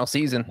in the final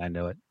season. I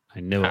knew it.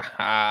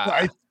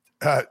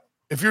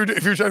 If you're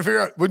trying to figure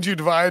out, wouldn't you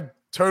divide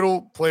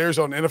total players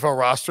on NFL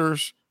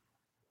rosters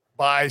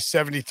by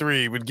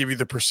 73 would give you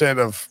the percent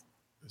of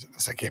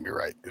that can't be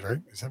right.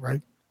 Is that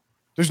right?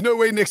 There's no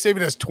way Nick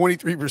Saban has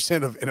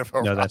 23% of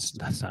NFL. No,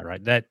 that's not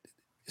right. That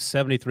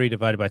 73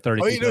 divided by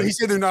 32. Oh, he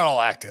said they're not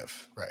all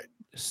active, right?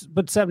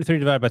 But 73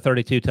 divided by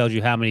 32 tells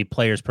you how many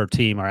players per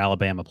team are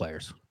Alabama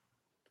players.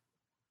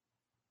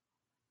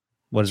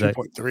 What is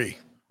 2.3.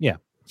 Yeah,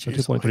 so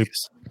 2.3.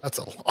 That's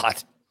a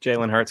lot.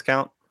 Jalen Hurts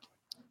count?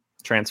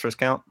 Transfers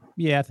count?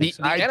 Yeah, I think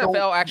the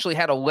NFL actually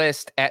had a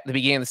list at the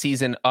beginning of the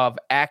season of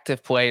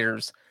active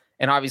players,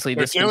 and obviously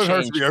this Jalen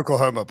Hurts would be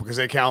Oklahoma because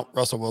they count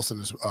Russell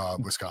Wilson as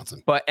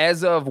Wisconsin. But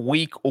as of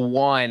week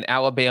 1,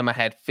 Alabama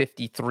had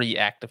 53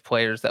 active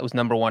players. That was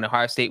number 1.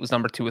 Ohio State was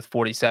number 2 with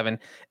 47.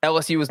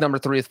 LSU was number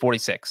 3 with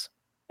 46,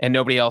 and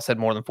nobody else had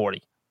more than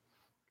 40.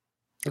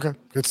 Okay,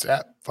 good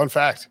stat. Fun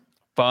fact.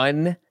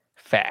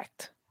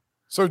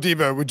 So,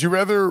 Debo, would you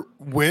rather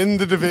win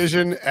the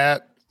division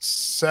at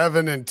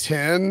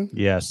 7-10?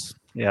 Yes.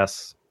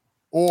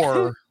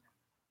 Or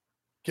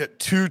get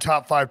 2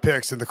 top 5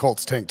 picks and the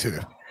Colts tank 2?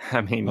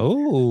 I mean,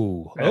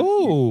 threw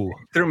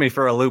me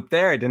for a loop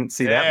there. I didn't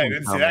see that. I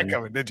didn't see that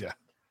coming, did you?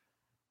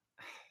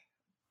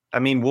 I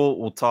mean,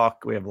 we'll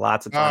talk. We have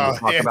lots of time to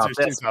talk about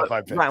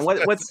this. Ryan,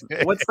 what's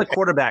the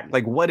quarterback?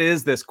 Like, what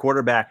is this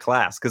quarterback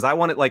class? Because I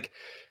want it like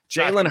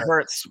Jalen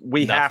Hurts.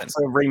 We have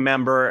to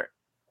remember.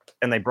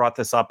 And they brought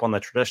this up on the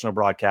traditional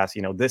broadcast.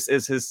 This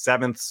is his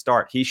 7th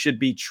start. He should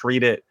be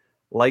treated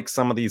like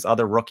some of these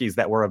other rookies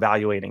that we're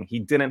evaluating. He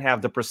didn't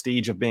have the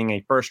prestige of being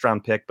a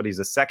first-round pick, but he's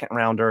a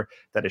second-rounder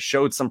that has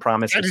showed some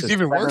promise. And it's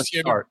even worse.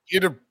 He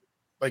had to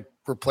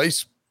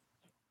replace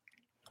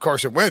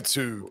Carson Wentz,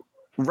 who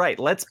right.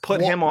 Let's put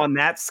him on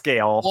that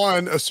scale.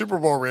 Won a Super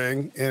Bowl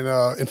ring in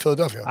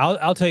Philadelphia.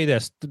 I'll tell you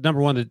this: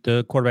 number one,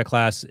 the quarterback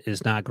class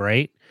is not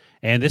great.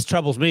 And this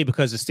troubles me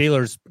because the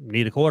Steelers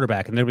need a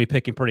quarterback, and they'll be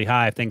picking pretty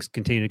high if things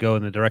continue to go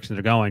in the direction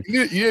they're going.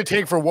 You need to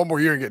take for one more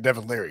year and get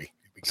Devin Leary.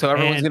 So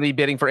everyone's going to be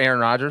bidding for Aaron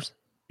Rodgers?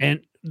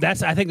 And I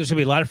think there's going to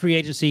be a lot of free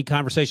agency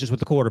conversations with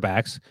the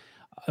quarterbacks,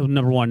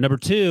 number one. Number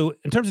two,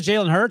 in terms of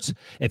Jalen Hurts,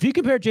 if you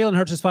compare Jalen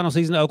Hurts' final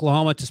season to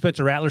Oklahoma to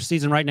Spencer Rattler's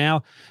season right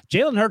now,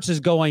 Jalen Hurts is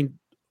going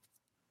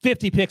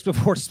 50 picks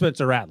before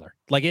Spencer Rattler.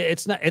 Like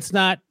it's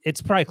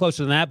probably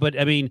closer than that, but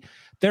I mean,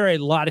 there are a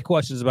lot of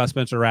questions about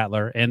Spencer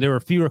Rattler, and there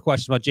were fewer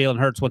questions about Jalen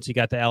Hurts once he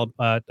got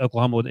to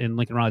Oklahoma in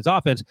Lincoln Riley's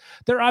offense.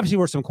 There obviously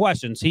were some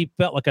questions. He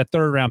felt like a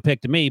third-round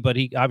pick to me, but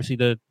he obviously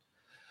the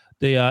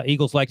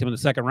Eagles liked him in the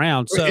second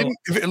round. So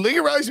if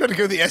Lincoln Riley's going to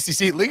go to the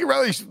SEC, Lincoln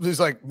Riley was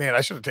like, man,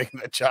 I should have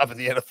taken that job in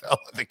the NFL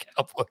with the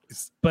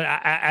Cowboys. But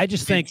I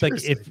just think like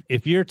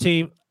if your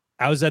team,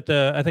 I think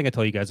I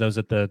told you guys I was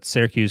at the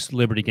Syracuse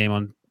Liberty game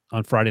on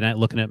Friday night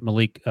looking at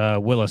Malik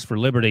Willis for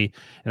Liberty.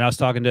 And I was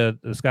talking to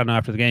Scott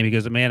after the game. He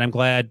goes, man, I'm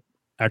glad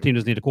our team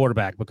doesn't need a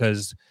quarterback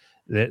because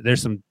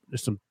there's some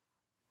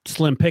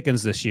slim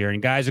pickings this year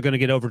and guys are going to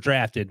get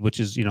overdrafted, which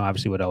is,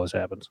 obviously what always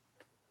happens.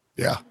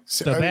 Yeah.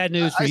 So bad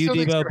news for you,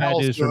 Debo. Bad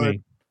news for me.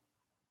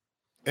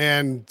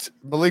 And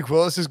Malik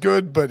Willis is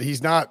good, but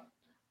he's not.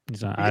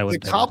 The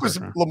comp is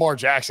Lamar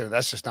Jackson.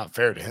 That's just not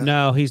fair to him.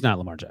 No, he's not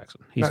Lamar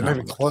Jackson. He's not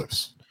even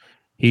close.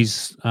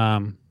 He's I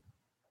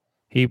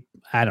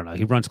don't know.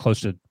 He runs close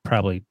to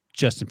probably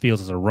Justin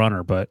Fields as a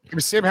runner, but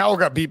Sam Howell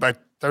got beat by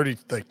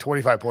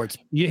 25 points.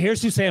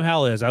 Here's who Sam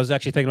Howell is. I was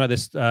actually thinking about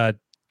this the other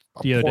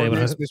day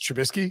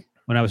Trubisky.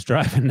 When I was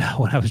driving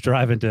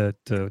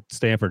to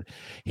Stanford.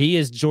 He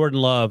is Jordan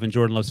Love in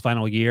Jordan Love's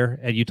final year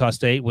at Utah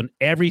State when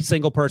every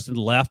single person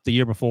left the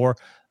year before.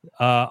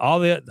 All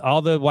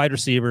the wide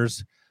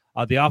receivers,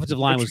 the offensive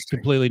line was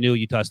completely new at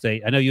Utah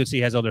State. I know UNC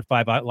has other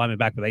 5 linemen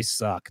back, but they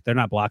suck. They're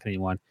not blocking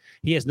anyone.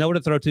 He has no one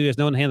to throw to. He has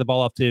no one to hand the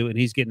ball off to, and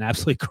he's getting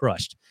absolutely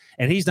crushed.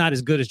 And he's not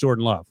as good as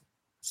Jordan Love.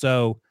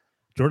 So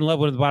Jordan Love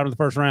went at the bottom of the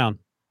first round.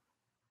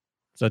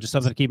 So just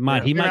something to keep in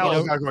mind. He might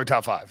not going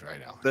top 5 right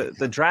now.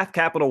 The draft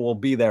capital will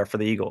be there for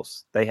the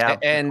Eagles. They have,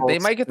 and they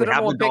might get the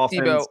number 1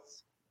 pick, Debo.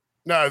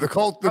 No, the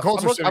Colts.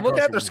 I'm looking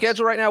at their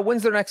schedule right now.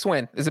 When's their next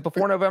win? Is it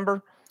before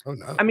November? Oh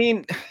no! I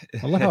mean,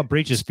 I love how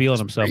Breach is feeling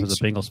himself as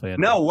a Bengals fan.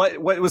 No, what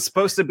was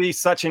supposed to be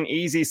such an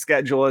easy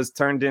schedule has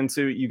turned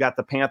into you got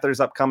the Panthers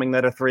upcoming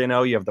that are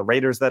 3-0. You have the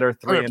Raiders that are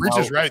 3-0. Breach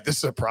is right. This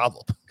is a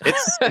problem.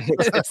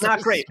 It's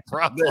not great.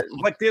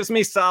 What gives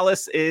me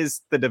solace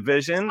is the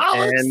division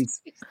and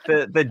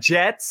the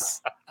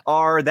Jets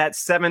are that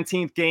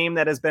 17th game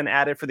that has been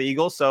added for the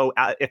Eagles. So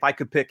if I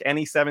could pick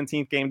any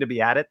 17th game to be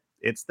added,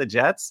 it's the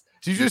Jets.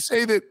 Did you just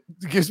say that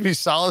gives me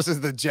solace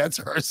as the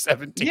Jets are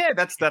 17? Yeah,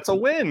 that's a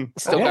win.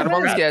 Still got them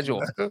on the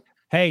schedule.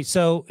 Hey,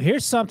 so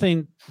here's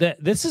something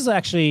that this is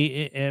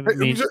actually.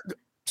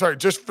 sorry,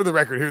 just for the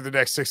record, here are the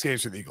next 6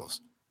 games for the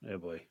Eagles. Oh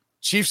boy.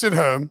 Chiefs at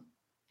home.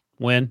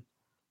 Win.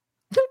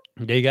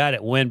 You got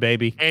it. Win,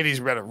 baby. Andy's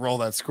better roll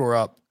that score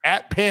up.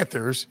 At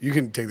Panthers, you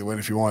can take the win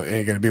if you want. It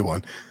ain't going to be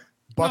one.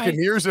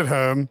 Buccaneers at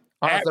home.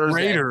 At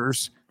Thursday.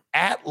 Raiders.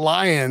 At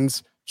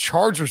Lions.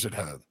 Chargers at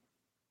home.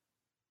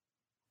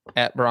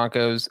 At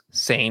Broncos,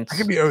 Saints. I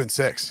could be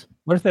 0-6.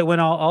 What if they win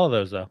all of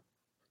those, though?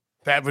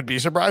 That would be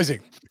surprising.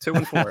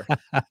 2-4.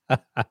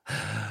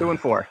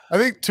 2-4. I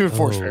think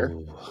 2-4 is fair.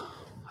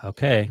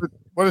 Okay.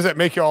 What does that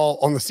make y'all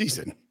on the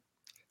season?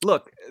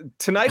 Look,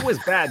 tonight was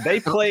bad. They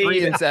played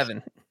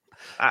 3-7.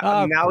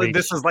 now please.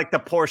 this is like the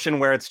portion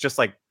where it's just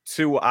like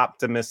too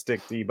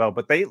optimistic, Debo.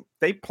 But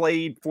they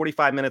played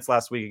 45 minutes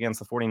last week against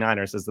the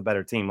 49ers as the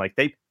better team. Like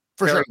they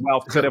For very sure.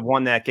 well could have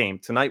won that game.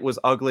 Tonight was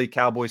ugly.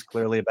 Cowboys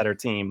clearly a better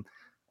team.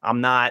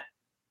 I'm not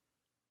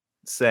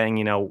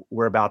saying,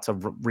 we're about to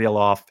reel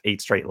off 8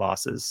 straight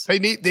losses. They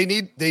need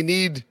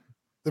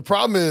the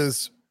problem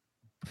is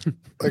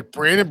like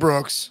Brandon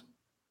Brooks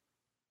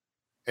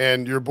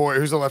and your boy,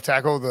 who's the left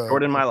tackle?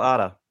 Jordan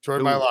Mailata.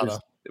 Jordan Mailata.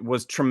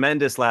 Was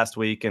tremendous last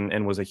week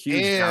and was a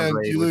huge And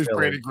downgrade you with lose Billy.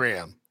 Brandon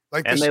Graham.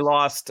 And they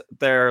lost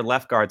their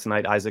left guard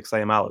tonight, Isaac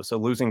Sayamalu. So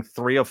losing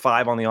 3 of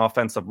 5 on the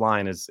offensive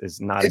line is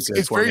not a good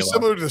It's formula. very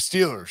similar to the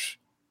Steelers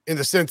in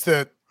the sense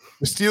that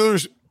the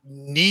Steelers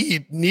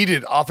needed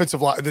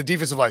the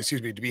defensive line,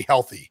 to be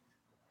healthy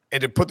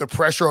and to put the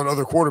pressure on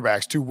other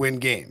quarterbacks to win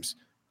games.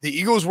 The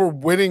Eagles were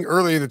winning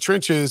early in the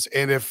trenches,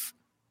 and if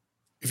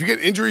you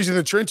get injuries in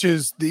the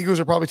trenches, the Eagles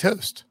are probably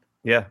toast.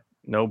 Yeah,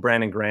 no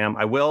Brandon Graham.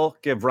 I will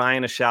give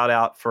Ryan a shout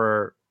out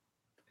for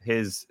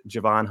his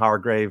Javon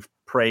Hargrave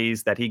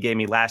praise that he gave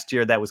me last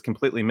year that was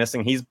completely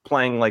missing. He's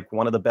playing like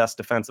one of the best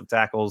defensive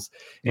tackles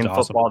in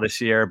football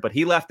this year, but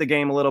he left the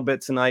game a little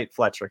bit tonight.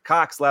 Fletcher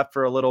Cox left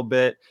for a little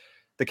bit.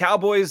 The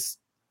Cowboys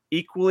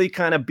equally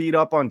kind of beat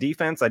up on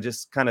defense. I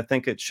just kind of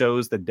think it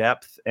shows the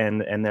depth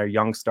and their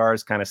young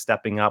stars kind of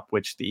stepping up,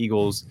 which the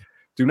Eagles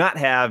do not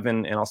have.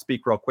 And I'll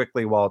speak real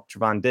quickly while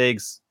Trevon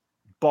Diggs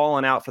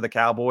balling out for the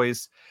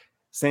Cowboys.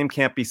 Same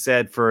can't be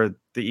said for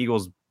the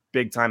Eagles'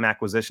 big-time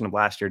acquisition of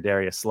last year,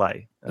 Darius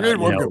Slay. Good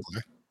play.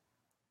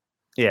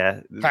 Yeah,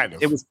 kind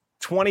of. It was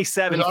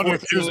 27. It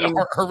was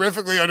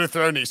horrifically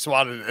underthrown. He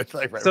swatted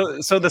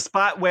it. So the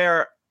spot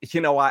where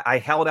I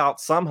held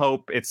out some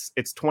hope. It's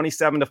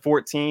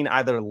 27-14,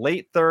 either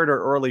late third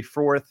or early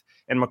fourth,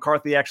 and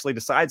McCarthy actually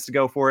decides to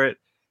go for it.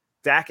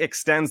 Dak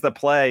extends the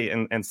play,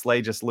 and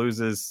Slay just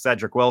loses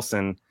Cedric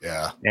Wilson.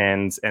 Yeah,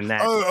 and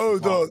that.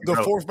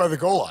 The fourth by the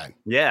goal line.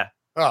 Yeah.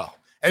 Oh,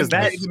 and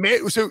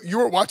so you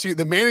were watching.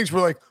 The Mannings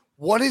were like,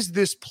 "What is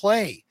this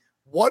play?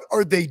 What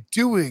are they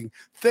doing?"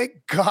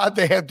 Thank God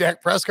they have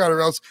Dak Prescott, or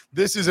else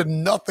this is a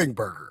nothing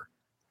burger.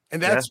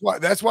 And that's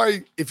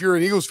why if you're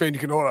an Eagles fan, you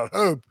can hold out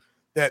hope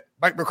that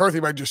Mike McCarthy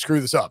might just screw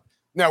this up.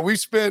 Now, we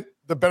spent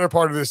the better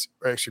part of this,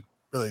 actually,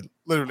 really,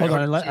 literally. Hold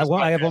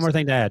on, I have one more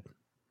thing to add.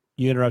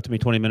 You interrupted me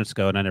 20 minutes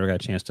ago, and I never got a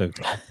chance to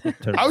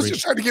I was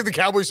just trying to give the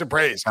Cowboys some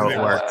praise.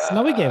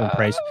 No, we gave them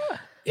praise.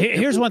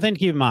 Here's one thing to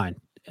keep in mind.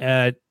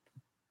 The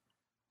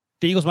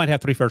Eagles might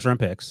have 3 first-round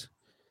picks.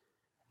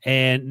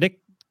 And Nick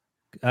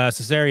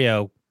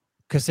Caserio,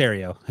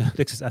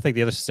 I think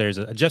the other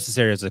Caserio, Jeff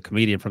Caserio is a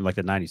comedian from like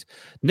the 90s.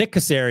 Nick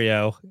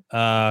Caserio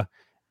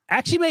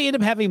actually may end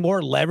up having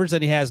more leverage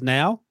than he has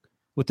now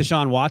with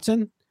Deshaun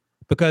Watson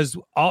because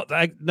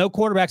no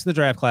quarterbacks in the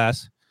draft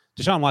class.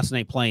 Deshaun Watson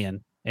ain't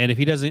playing. And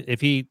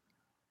if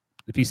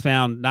he's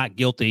found not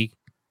guilty,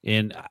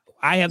 and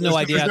I have no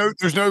idea.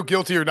 There's no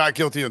guilty or not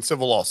guilty in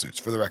civil lawsuits,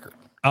 for the record.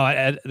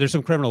 There's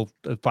some criminal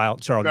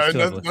charges.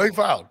 Nothing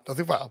filed.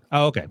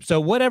 Oh, okay.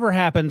 So whatever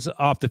happens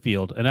off the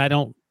field, and I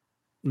don't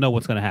know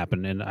what's going to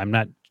happen, and I'm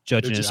not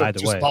judging it either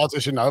way. Just a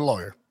politician, not a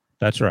lawyer.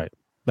 That's right.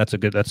 That's a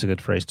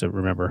good phrase to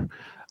remember.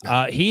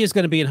 He is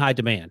going to be in high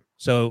demand.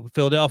 So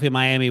Philadelphia,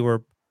 Miami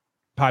were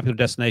popular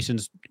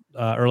destinations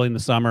early in the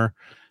summer.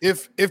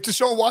 If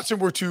Deshaun Watson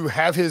were to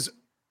have his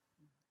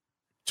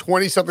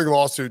 20-something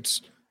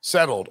lawsuits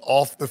settled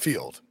off the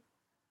field,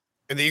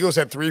 and the Eagles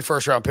had 3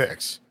 first-round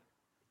picks,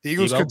 the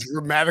Eagles could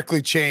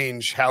dramatically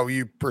change how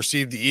you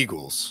perceive the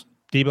Eagles.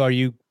 Debo, are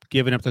you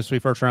giving up those 3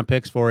 first-round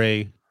picks for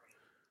a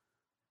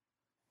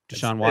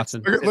Deshaun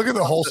Watson? Look at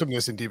the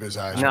wholesomeness in Debo's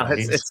eyes. No,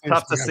 it's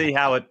tough to see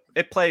how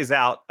it plays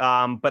out.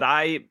 But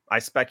I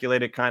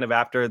speculated kind of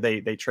after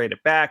they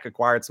traded back,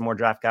 acquired some more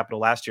draft capital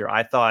last year.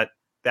 I thought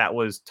that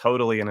was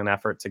totally in an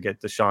effort to get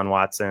Deshaun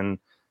Watson.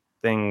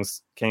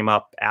 Things came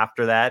up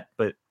after that,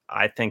 but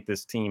I think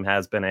this team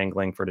has been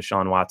angling for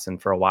Deshaun Watson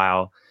for a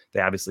while. They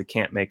obviously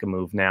can't make a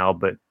move now,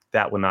 but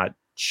that would not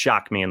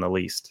shock me in the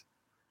least.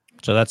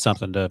 So that's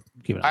something to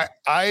keep an eye on.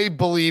 I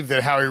believe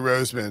that Howie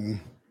Roseman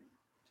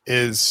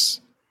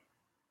is,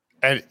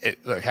 and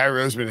Howie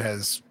Roseman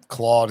has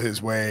clawed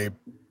his way.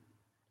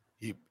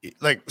 He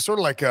sort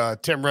of like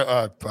Tim,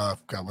 God,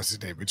 what's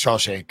his name?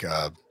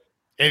 Shawshank,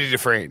 Andy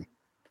Dufresne.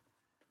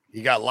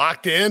 He got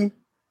locked in.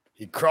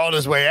 He crawled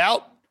his way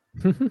out.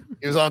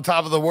 He was on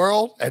top of the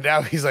world, and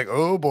now he's like,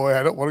 "Oh boy,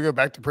 I don't want to go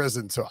back to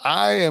prison." So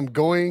I am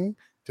going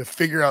to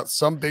figure out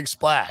some big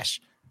splash,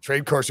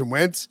 trade Carson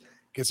Wentz,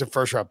 get some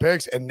first-round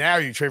picks, and now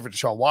you trade for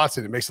Deshaun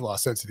Watson. It makes a lot of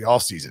sense in the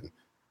offseason.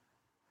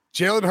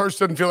 Jalen Hurts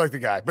doesn't feel like the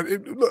guy, but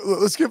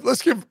let's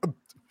give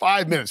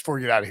 5 minutes before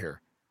we get out of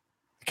here.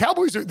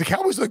 The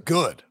Cowboys look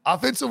good.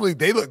 Offensively,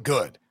 they look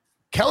good.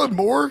 Kellen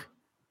Moore,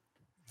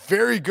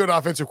 very good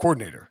offensive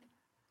coordinator.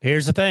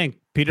 Here's the thing.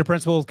 Peter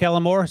Principle with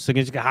Kellen Moore. So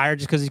he's got hired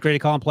just because he's great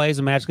at calling plays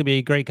and magically be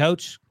a great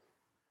coach.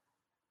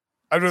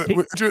 I'll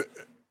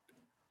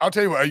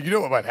tell you what. You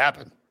know what might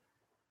happen.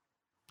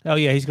 Oh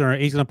yeah, he's gonna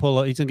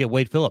get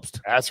Wade Phillips.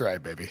 That's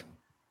right, baby.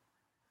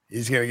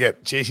 He's gonna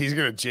get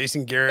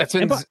Jason Garrett.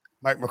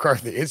 Mike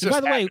McCarthy. It's just by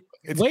the way,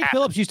 Wade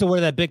Phillips used to wear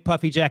that big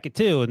puffy jacket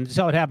too, and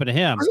saw what happened to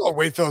him. First of all,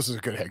 Wade Phillips is a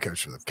good head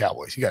coach for the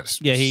Cowboys. He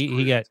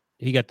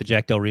got the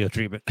Jack Del Rio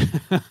treatment.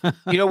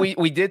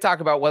 We did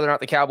talk about whether or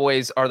not the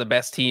Cowboys are the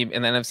best team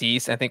in the NFC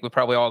East. I think we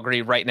probably all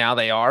agree right now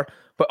they are.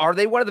 But are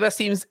they one of the best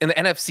teams in the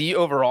NFC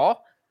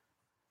overall?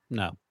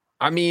 No.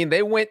 I mean,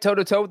 they went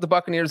toe-to-toe with the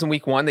Buccaneers in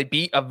week 1. They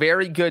beat a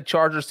very good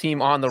Chargers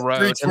team on the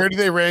road. Where do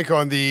they rank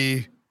on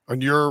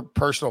your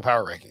personal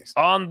power rankings?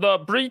 On the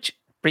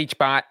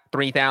BreachBot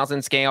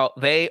 3000 scale,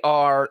 they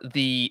are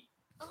the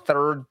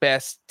 3rd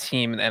best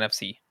team in the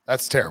NFC.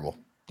 That's terrible.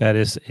 That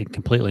is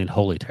completely and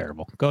wholly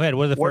terrible. Go ahead.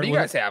 Where do you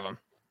guys have them?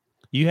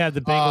 You have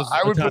the Bengals.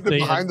 I would put them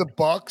behind the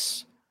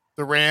Bucks,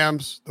 the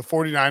Rams, the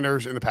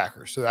 49ers, and the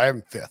Packers. So I have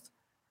them 5th.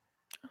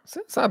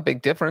 It's not a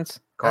big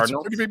difference.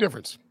 Cardinals? That's a pretty big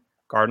difference.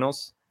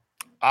 Cardinals?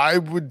 I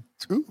would.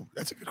 Ooh,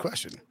 that's a good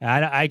question.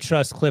 I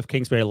trust Cliff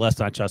Kingsbury less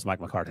than I trust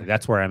Mike McCarthy.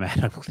 That's where I'm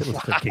at with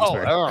Cliff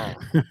Kingsbury.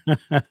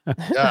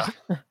 Yeah.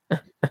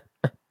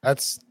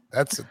 That's.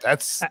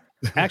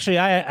 Actually,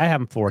 I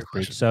have him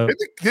 4th. So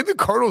did the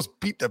Cardinals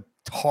beat the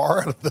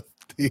tar out of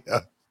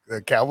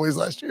the Cowboys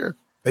last year?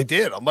 They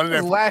did on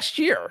Monday Night last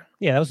year.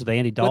 Yeah, that was with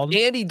Andy Dalton. With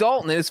Andy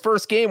Dalton in his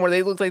first game where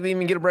they looked like they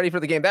didn't even get him ready for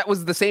the game. That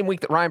was the same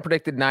week that Ryan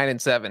predicted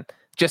 9-7,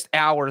 just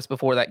hours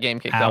before that game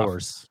kicked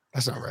off.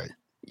 That's not right.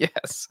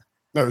 Yes.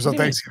 No, it was on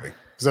Thanksgiving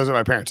because I was at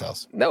my parents'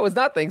 house. No, it was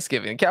not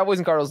Thanksgiving. Cowboys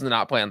and Cardinals did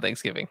not play on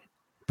Thanksgiving.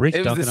 I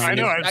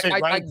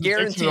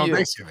guarantee you. On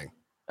Thanksgiving.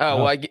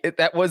 Oh, well,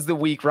 that was the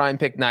week Ryan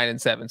picked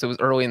 9-7, so it was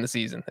early in the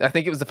season. I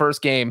think it was the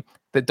first game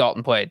that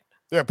Dalton played.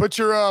 Yeah, put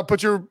your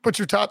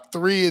top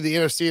 3 of the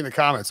NFC in the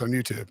comments on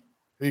YouTube.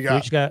 Who you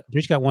got?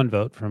 Breach got 1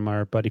 vote from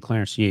our buddy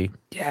Clarence Yee.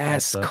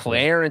 Yes,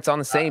 Clarence on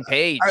the same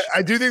page.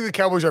 I do think the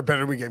Cowboys are better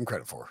than we gave him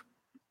credit for,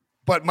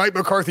 but Mike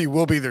McCarthy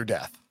will be their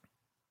death.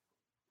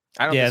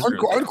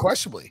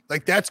 Unquestionably.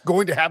 Like, that's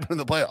going to happen in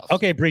the playoffs.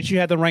 Okay, Breach, you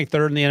had them ranked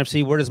 3rd in the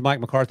NFC. Where does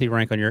Mike McCarthy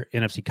rank on your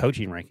NFC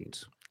coaching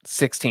rankings?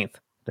 16th.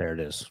 There it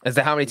is. Is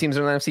that how many teams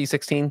are in the NFC?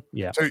 16?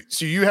 Yeah.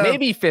 So you have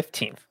maybe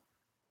 15th.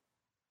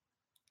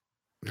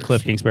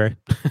 Cliff Kingsbury.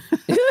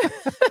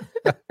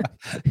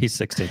 He's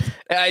 16th.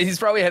 He's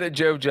probably had a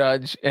Joe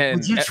Judge. And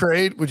would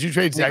you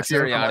trade Zach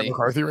Sirianni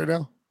McCarthy right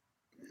now?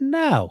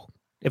 No.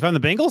 If I'm the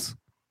Bengals?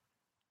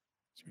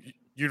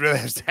 You'd rather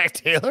have Zach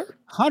Taylor?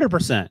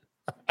 100%.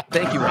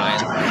 Thank you, Ryan.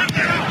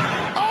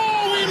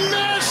 Oh, he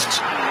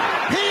missed.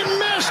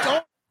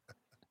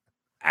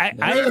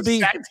 I would be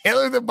Zach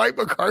Taylor than Mike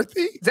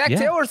McCarthy. Zach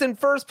Taylor's in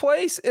first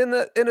place in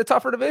a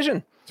tougher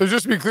division. So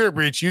just to be clear,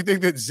 Breach, you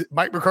think that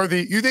Mike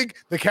McCarthy? You think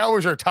the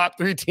Cowboys are a top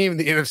 3 team in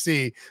the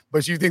NFC,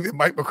 but you think that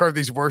Mike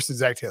McCarthy's worse than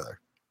Zach Taylor?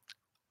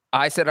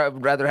 I said I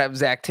would rather have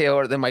Zach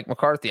Taylor than Mike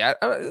McCarthy.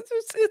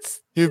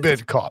 You've been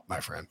caught, my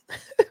friend.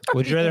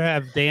 Would you rather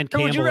have Dan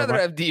Campbell? Would you rather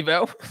have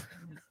Devo?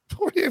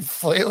 What are you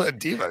flailing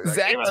Devo?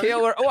 Zach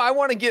Taylor. Oh, I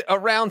want to get a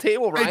round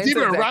table. Ryan, hey,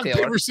 Devo, rock,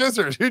 paper,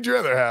 scissors. Who'd you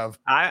rather have?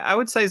 I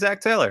would say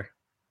Zach Taylor.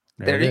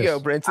 There you go,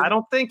 Brinson. I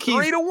don't think he's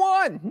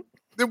 3-1.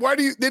 Then why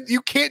do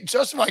you can't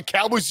justify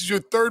Cowboys as your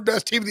 3rd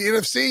best team in the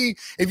NFC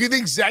if you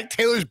think Zach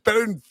Taylor's better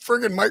than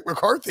friggin' Mike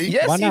McCarthy?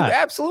 Yes, you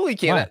absolutely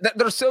can.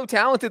 They're so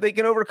talented they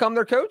can overcome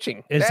their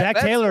coaching. If Zach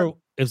Taylor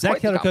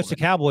coached the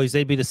Cowboys,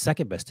 they'd be the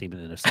 2nd best team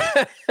in the NFC.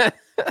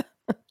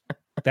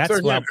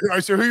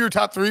 So who are your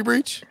top 3,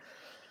 Breach?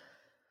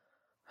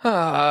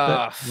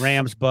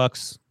 Rams,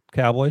 Bucks,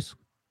 Cowboys.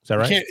 Is that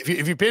right?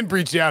 If you pin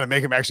Breach down and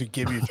make him actually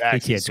give you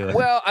facts, he can't do it.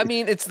 Well, I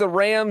mean, it's the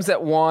Rams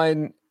at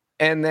 1,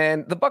 and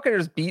then the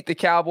Buccaneers beat the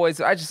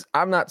Cowboys.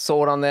 I'm not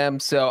sold on them,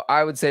 so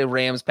I would say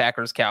Rams,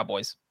 Packers,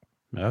 Cowboys.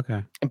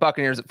 Okay. And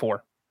Buccaneers at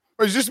 4.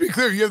 But just to be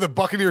clear, you have the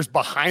Buccaneers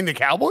behind the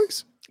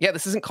Cowboys? Yeah,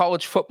 this isn't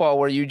college football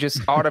where you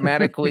just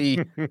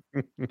automatically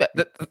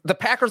the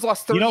Packers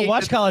lost 38. You don't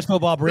watch college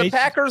football, Breach. The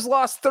Packers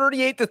lost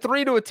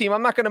 38-3 to a team.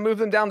 I'm not going to move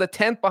them down to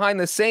 10th behind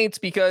the Saints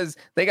because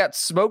they got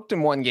smoked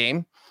in one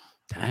game.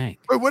 Dang.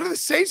 Wait, what do the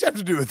Saints have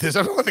to do with this? I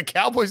don't know what the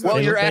Cowboys. Well,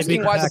 you're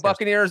asking why the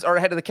Buccaneers are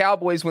ahead of the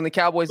Cowboys when the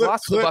Cowboys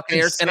lost to the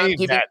Buccaneers, and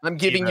I'm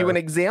giving you an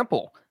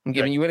example.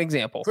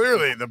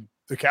 Clearly,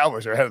 the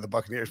Cowboys are ahead of the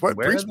Buccaneers. What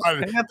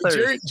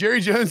BreachBot?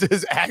 Jerry Jones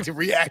has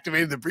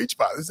reactivated the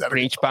BreachBot.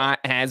 BreachBot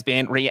has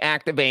been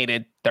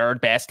reactivated.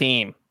 3rd best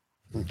team.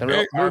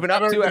 They're moving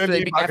up to after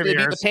they beat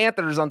the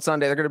Panthers on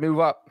Sunday. They're going to move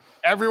up.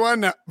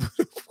 Everyone,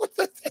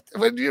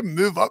 when do you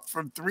move up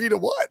from 3 to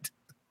what?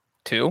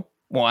 2,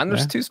 1.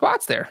 There's 2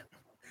 spots there.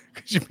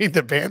 Because you beat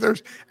the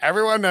Panthers.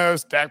 Everyone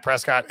knows Dak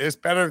Prescott is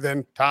better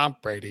than Tom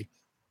Brady.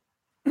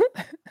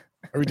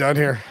 Are we done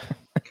here?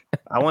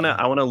 I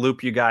wanna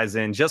loop you guys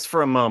in just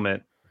for a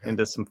moment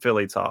into some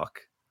Philly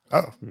talk.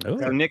 Oh,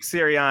 so Nick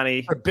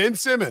Sirianni, Ben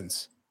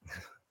Simmons.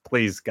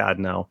 Please, God,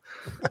 no.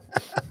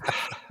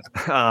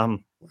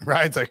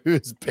 Ryan's like,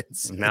 who's Ben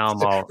Simmons? Now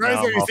I'm all.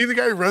 Ryan's like, you see the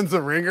guy who runs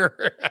the Ringer?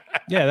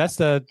 Yeah, that's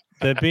the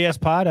BS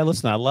pod. I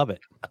love it.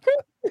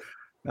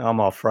 Now I'm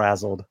all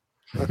frazzled.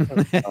 You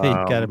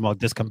got him all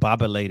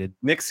discombobulated.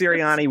 Nick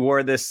Sirianni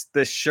wore this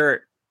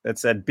shirt that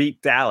said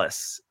 "Beat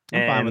Dallas."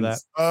 I'm fine with that.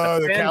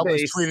 Oh, the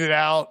Cowboys tweeted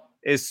out.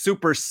 Is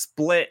super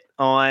split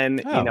on,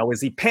 is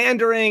he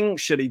pandering?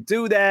 Should he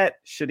do that?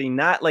 Should he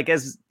not? Like,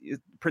 as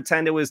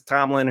pretend it was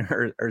Tomlin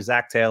or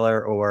Zach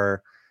Taylor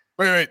or.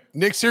 Wait.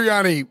 Nick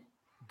Sirianni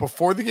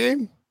before the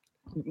game?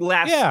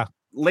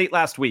 Late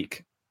last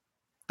week,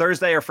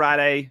 Thursday or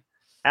Friday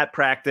at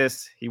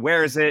practice. He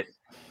wears it.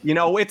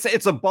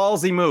 It's a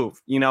ballsy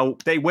move.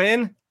 They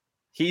win.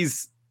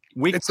 He's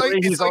week 3.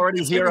 He's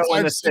already hero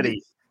in the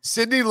city.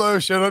 Sidney Lowe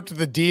showed up to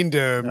the Dean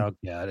Dome. Oh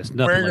God, it's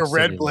wearing like a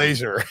red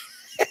blazer.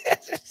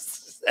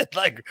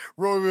 Like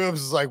Roy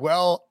Williams is like,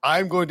 well,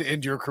 I'm going to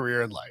end your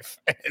career in life,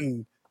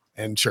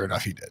 and sure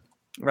enough, he did.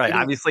 Right.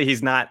 Obviously,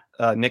 he's not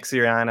Nick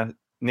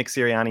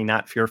Sirianni,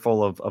 not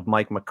fearful of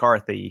Mike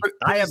McCarthy. But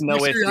I have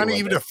no issue. Sirianni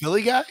even a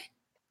Philly guy?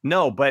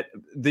 No, but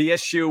the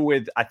issue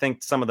with I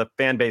think some of the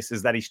fan base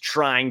is that he's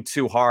trying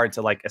too hard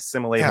to like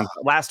assimilate him.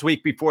 Last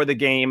week before the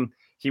game,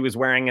 he was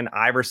wearing an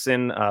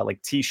Iverson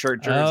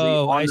T-shirt jersey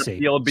on the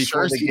field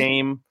before the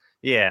game.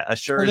 Yeah, a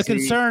jersey. Well, the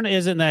concern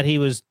isn't that he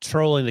was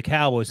trolling the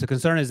Cowboys. The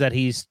concern is that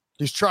he's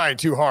trying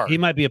too hard. He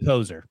might be a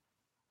poser.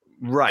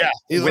 Right.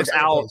 Yeah,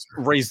 without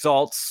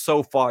results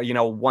so far,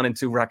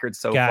 1-2 records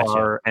so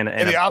far. And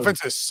the offense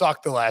has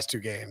sucked the last 2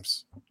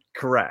 games.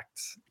 Correct.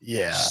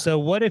 Yeah. So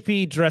what if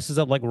he dresses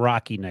up like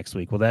Rocky next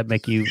week? Will that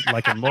make you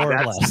like him more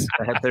or less?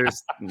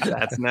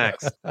 That's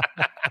next.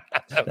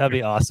 That'd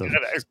be awesome.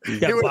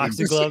 Got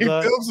boxing gloves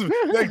on.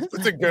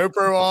 Puts a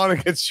GoPro on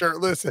and gets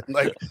shirtless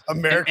and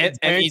American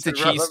and eats a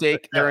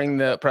cheesesteak during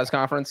the press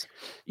conference.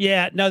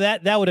 Yeah, no,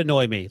 that would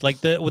annoy me.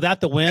 Like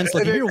without the wins,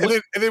 and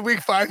then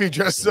week 5 he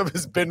dresses up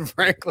as Ben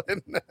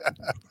Franklin,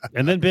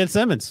 and then Ben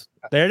Simmons.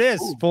 There it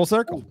is, full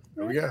circle.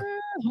 There we go.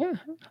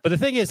 But the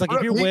thing is, like,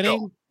 if you're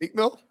winning, Meek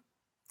Mill.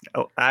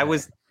 Oh,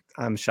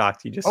 I'm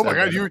shocked. You just. Oh my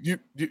God,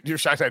 you're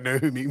shocked. I know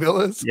who Meek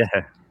Mill is.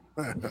 Yeah.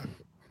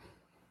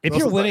 If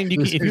you're winning,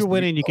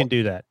 you can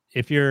do that.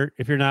 If you're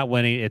not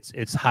winning,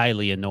 it's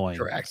highly annoying.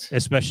 Correct.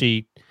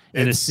 Especially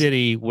in a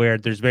city where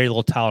there's very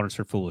little tolerance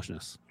for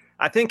foolishness.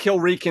 I think he'll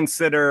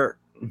reconsider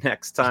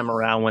next time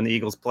around when the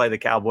Eagles play the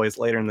Cowboys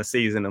later in the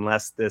season,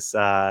 unless this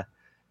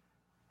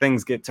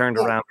things get turned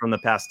around from the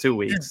past 2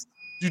 weeks.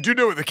 You do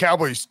know what the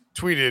Cowboys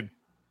tweeted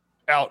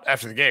out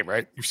after the game,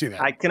 right? You've seen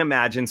that. I can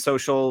imagine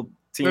social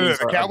teams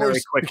the are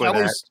very quick with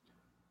that.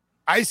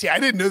 I see. I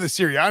didn't know the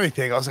Sirianni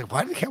thing. I was like,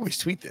 why did the Cowboys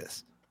tweet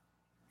this?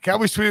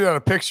 Cowboys tweeted out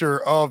a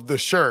picture of the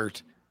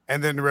shirt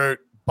and then wrote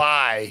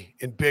 "bye"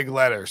 in big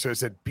letters. So it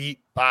said "beat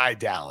by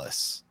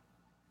Dallas."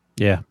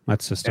 Yeah,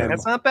 that's just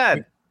that's not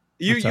bad.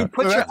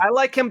 I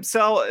like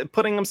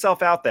putting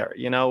himself out there.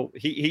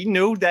 He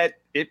knew that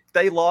if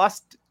they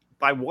lost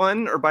by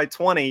 1 or by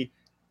 20,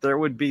 there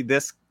would be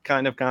this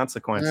kind of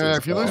consequences. Yeah,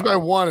 if you lose by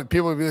 1,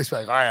 people would be like,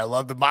 all right, I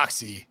love the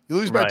moxie. You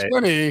lose by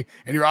 20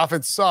 and your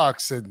offense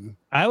sucks. And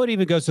I would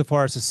even go so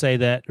far as to say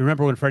that,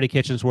 remember when Freddie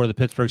Kitchens wore the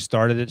Pittsburgh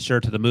Started It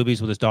shirt to the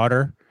movies with his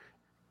daughter?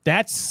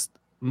 That's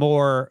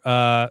more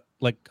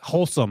like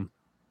wholesome,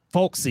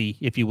 folksy,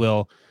 if you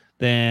will,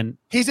 than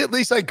he's at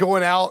least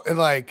going out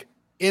and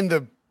in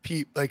the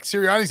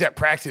Sirianni's at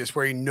practice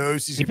where he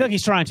knows you feel like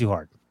he's trying too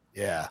hard.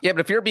 Yeah. Yeah,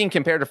 but if you're being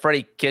compared to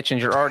Freddie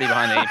Kitchens, you're already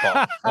behind the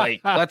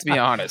 8 ball. Let's be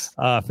honest.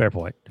 Fair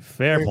point.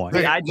 Fair point.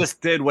 I just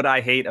did what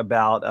I hate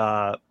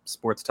about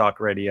sports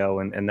talk radio,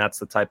 and that's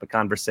the type of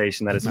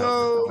conversation that is.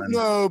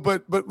 No,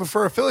 but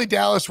for a Philly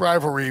Dallas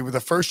rivalry with a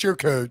first year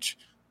coach,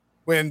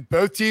 when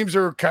both teams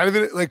are kind of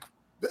in a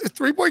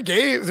 3-point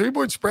game,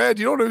 3-point spread,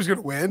 you don't know who's going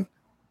to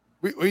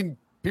win.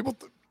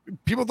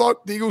 People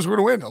thought the Eagles were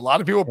going to win. A lot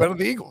of people bet on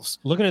the Eagles.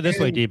 Look at it this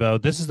way,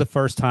 Debo. This is the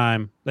first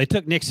time they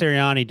took Nick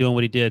Sirianni doing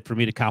what he did for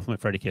me to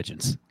compliment Freddie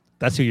Kitchens.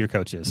 That's who your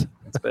coach is.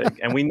 That's big.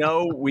 And we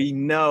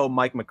know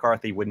Mike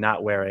McCarthy would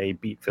not wear a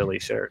beat Philly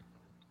shirt.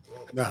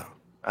 No.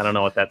 I don't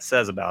know what that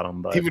says about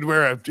him, but he would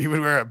wear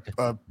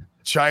a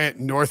giant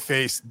North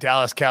Face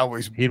Dallas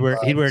Cowboys. He'd wear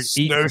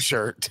snow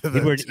shirt.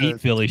 He'd wear an Eat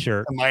Philly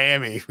shirt.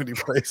 Miami when he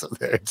plays up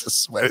there,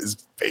 just sweat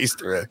his face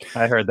through it.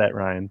 I heard that,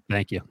 Ryan.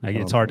 Thank you.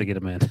 It's hard to get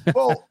him in.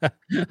 Well,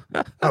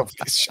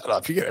 shut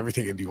up. You get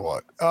everything that you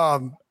want.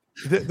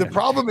 The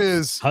problem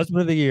is Husband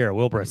of the Year,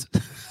 Will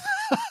Brinson.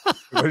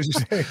 What did you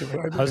say?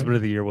 Husband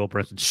of the Year, Will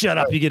Brinson. Shut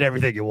up. You get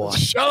everything you want.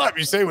 Shut up.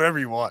 You say whatever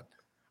you want.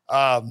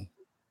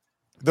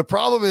 The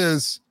problem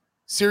is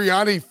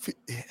Sirianni.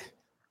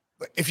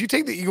 If you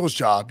take the Eagles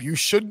job, you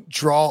should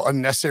draw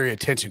unnecessary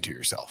attention to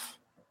yourself.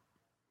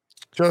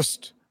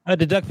 Just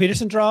did Doug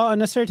Peterson draw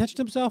unnecessary attention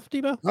to himself,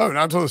 Debo? No,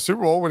 not until the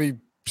Super Bowl when he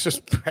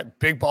just had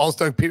big balls.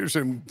 Doug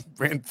Peterson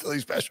ran Philly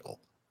special,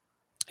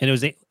 and it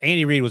was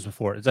Andy Reid was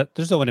before.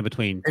 There's no one in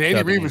between. And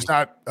Andy Reid was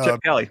not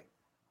Chip Kelly.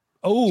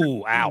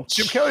 Oh, ouch.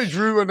 Chip Kelly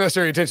drew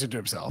unnecessary attention to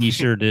himself. He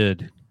sure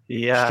did.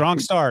 Yeah. Strong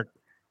start.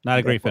 Not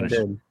a great finish.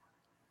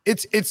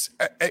 It's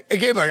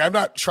again, like, I'm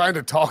not trying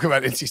to talk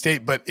about NC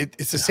State, but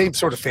it's the same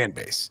sort of fan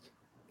base.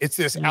 It's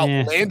this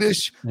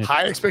outlandish,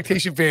 high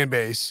expectation fan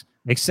base.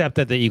 Except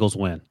that the Eagles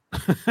win.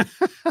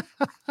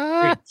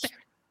 I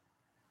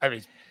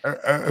mean,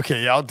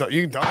 okay, y'all,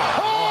 you can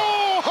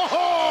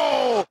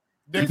talk.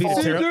 They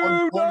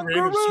won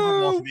random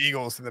Super Bowl for the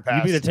Eagles in the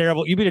past.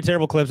 You beat a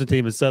terrible Clemson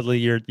team, and suddenly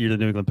you're the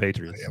New England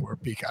Patriots. Yeah, we're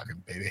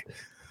peacocking, baby.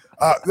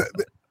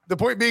 The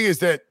point being is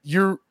that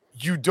you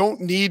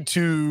don't need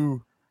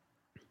to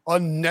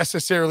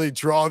unnecessarily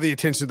draw the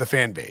attention of the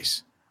fan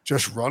base.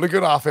 Just run a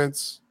good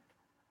offense,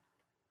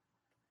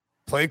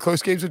 play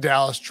close games with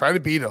Dallas, try to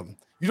beat them.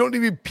 You don't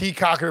need to be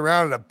peacocking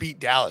around in a beat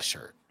Dallas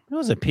shirt. He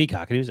wasn't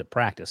peacocking. He was at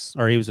practice,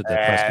 or he was at the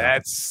press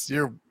conference.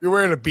 You're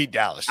wearing a beat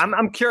Dallas shirt.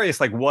 I'm curious,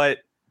 like, what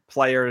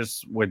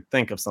players would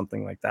think of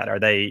something like that. Are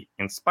they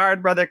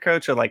inspired by their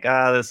coach, or like,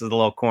 this is a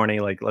little corny,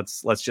 like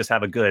let's just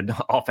have a good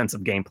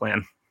offensive game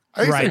plan?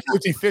 I think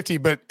it's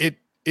 50-50, but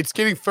it's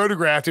getting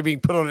photographed and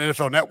being put on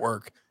NFL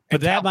Network.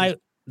 But that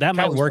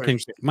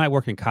might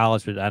work in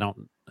college, but I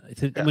don't.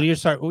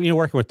 When you're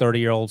working with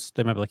 30-year-olds,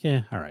 they might be like,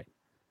 yeah, all right,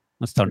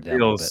 let's tone it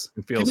down a little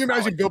bit. Can you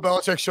imagine Bill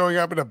Belichick showing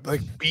up in a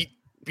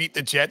beat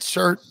the Jets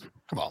shirt?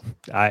 Come on.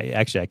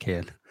 I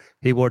can.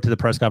 He wore it to the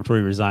press conference where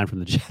he resigned from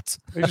the Jets.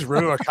 He just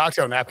wrote on a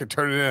cocktail napkin,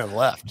 turned it in, and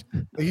left.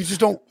 Like, you just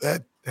don't.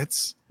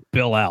 That's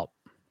Bill out.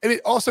 And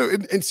it also,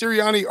 and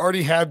Sirianni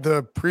already had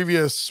the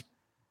previous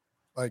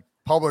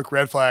public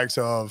red flags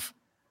of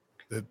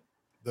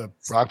the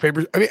rock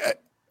papers. I mean,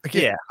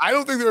 again, I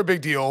don't think they're a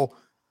big deal,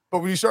 but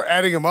when you start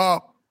adding them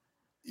up,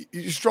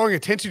 you're just drawing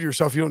attention to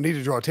yourself. You don't need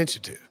to draw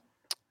attention to.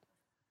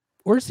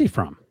 Where's he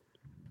from?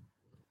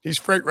 He's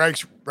Frank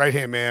Reich's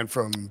right-hand man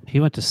He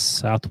went to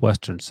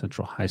Southwestern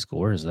Central High School.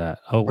 Where is that?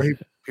 Oh,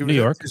 New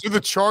York. He's with the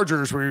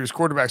Chargers, where he was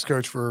quarterbacks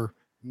coach for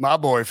my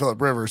boy,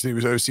 Phillip Rivers. He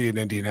was OC in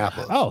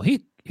Indianapolis. Oh,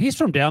 he's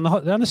from down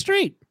the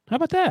street. How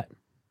about that?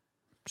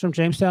 He's from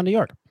Jamestown, New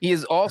York. He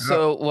is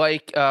also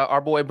like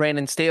our boy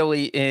Brandon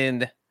Staley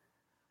in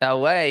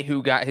L.A.,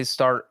 who got his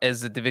start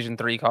as a Division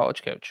III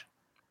college coach.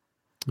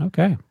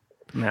 Okay.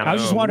 I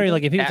was just wondering,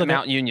 like, if he was at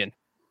Mount Union.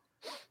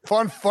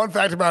 Fun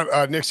fact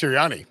about Nick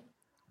Sirianni.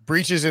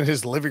 Breach is in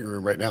his living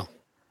room right now.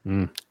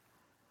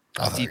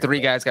 See, three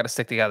guys got to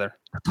stick together.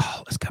 The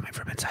call is coming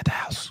from inside the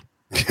house.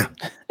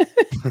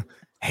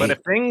 But if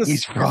things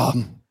he's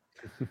from,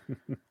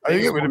 I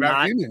think it would have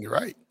Mount Union. You're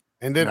right,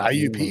 and then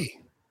IUP.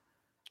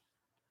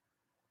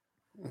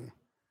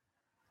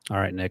 All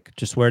right, Nick.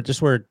 Just wear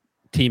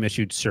team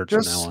issued shirts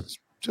from now on.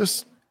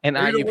 Just and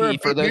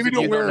IUP for those of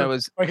you who don't know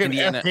is like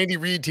Indiana, an Andy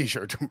Reid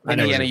t-shirt.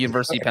 Indiana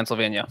University,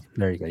 Pennsylvania.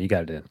 There you go. You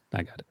got it in.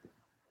 I got it.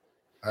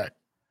 All right.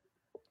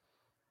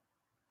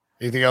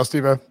 Anything else,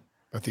 Debo?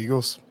 About the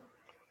Eagles?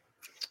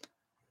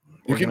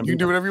 You can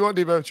do whatever you want,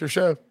 Debo. It's your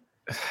show.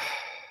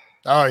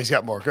 Oh, he's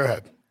got more. Go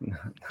ahead.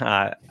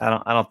 I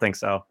don't think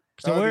so.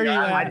 So where are you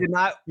at? I did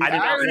not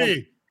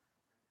want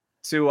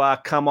to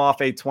come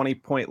off a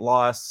 20-point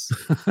loss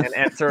and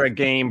enter a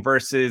game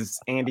versus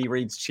Andy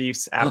Reid's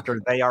Chiefs after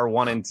they are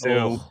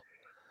 1-2.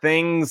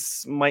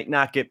 Things might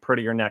not get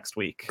prettier next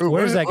week.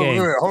 Where's that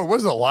game?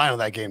 What's the line on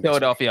that game?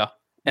 Philadelphia.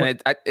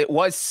 And it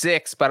was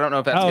 6, but I don't know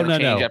if that's going to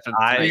change after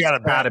the You got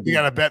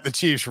to bet the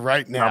Chiefs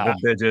right now. Double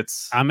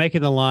digits. I'm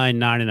making the line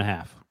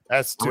 9.5.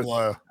 That's too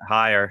low.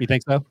 Higher. You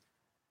think so?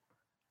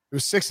 It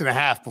was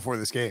 6.5 before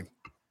this game.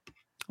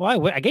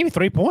 Well, I gave you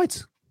 3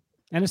 points,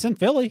 and it's in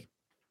Philly.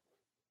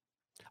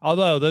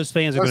 Although those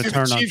fans are going to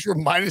turn on. The Chiefs were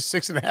minus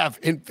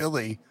 6.5 in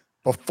Philly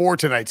before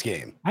tonight's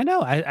game. I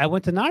know. I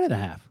went to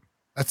 9.5.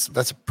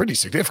 That's a pretty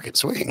significant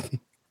swing.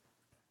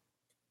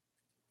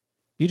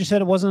 You just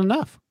said it wasn't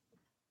enough.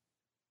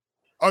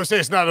 I would say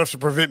it's not enough to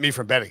prevent me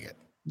from betting it.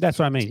 That's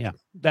what I mean. Yeah,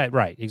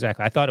 right.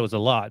 Exactly. I thought it was a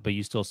lot, but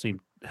you still seem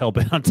hell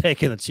bent on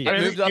taking the Chiefs.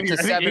 It moved up to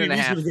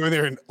 7.5. Go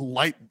there and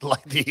light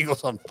the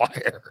Eagles on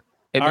fire.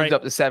 It moved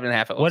up to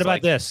 7.5. What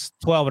about this?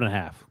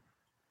 12.5.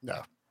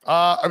 No.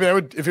 I mean, I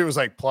would if it was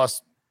like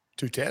plus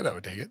 210, I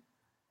would take it.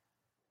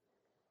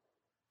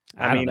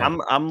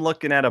 I'm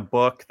looking at a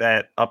book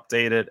that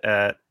updated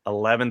at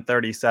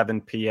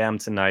 11:37 p.m.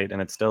 tonight,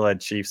 and it still had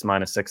Chiefs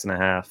minus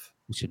 6.5.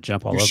 You should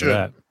jump all over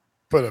that.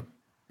 Put a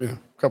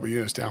couple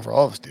units down for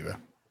all of us, Diva.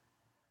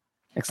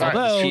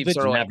 Exactly. The Chiefs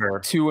are like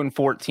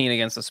 2-14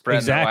 against the spread.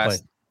 Exactly.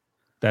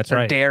 That's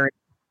right. Daring.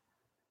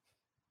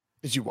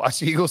 Did you watch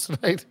the Eagles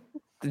tonight?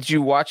 Did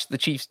you watch the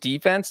Chiefs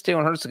defense?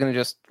 Jalen Hurts is going to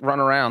just run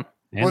around.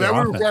 Well, that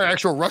would require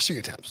actual rushing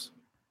attempts.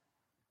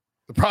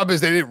 The problem is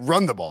they didn't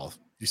run the ball.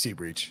 You see,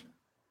 Breach.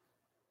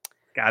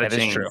 That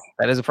is true.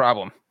 That is a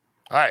problem.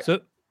 All right. So,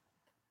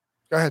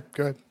 go ahead.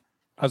 I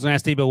was going to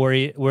ask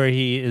Debo where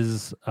he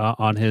is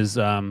on his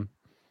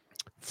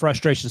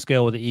frustration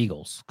scale with the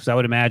Eagles, because I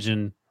would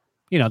imagine,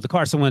 the end of the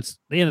Carson Wentz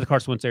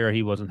era,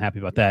 he wasn't happy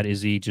about that.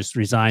 Is he just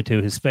resigned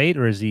to his fate,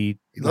 or is he?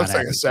 He looks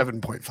like a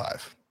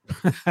 7.5.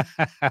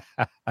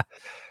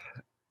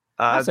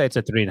 I'd say it's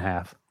a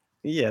 3.5.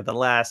 Yeah, the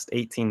last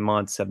 18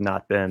 months have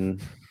not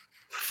been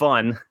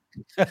fun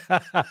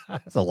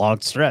That's a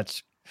long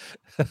stretch.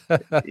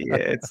 Yeah,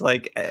 it's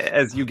like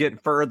as you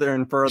get further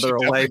and further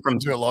away from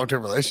a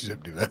long-term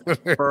relationship,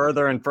 dude.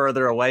 further and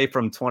further away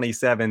from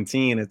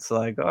 2017, it's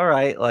like, all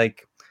right,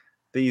 like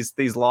these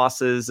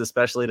losses,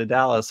 especially to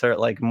Dallas, hurt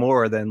like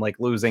more than like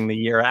losing the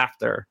year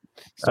after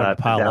To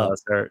pile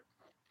Dallas hurt.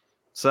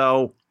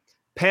 So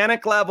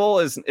panic level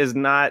is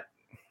not,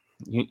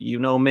 you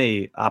know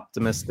me,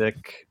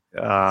 optimistic.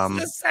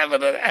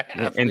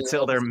 7.5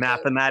 until they're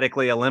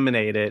mathematically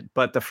eliminated,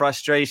 but the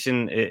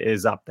frustration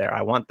is up there.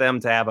 I want them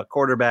to have a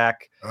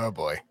quarterback. Oh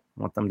boy, I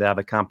want them to have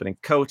a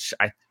competent coach.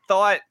 I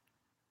thought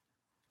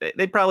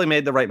they probably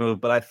made the right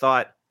move, but I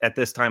thought at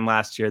this time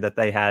last year that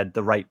they had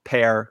the right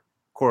pair,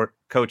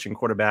 coach and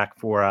quarterback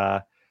for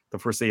the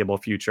foreseeable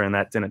future, and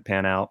that didn't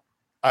pan out.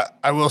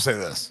 I will say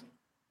this: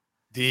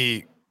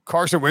 the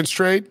Carson Wentz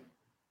trade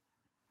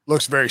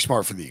looks very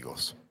smart for the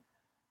Eagles.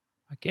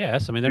 I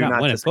guess. I mean, they're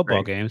not winning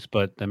football games,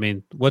 but I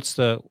mean, what's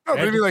the? No,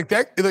 but I mean, like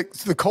that. Like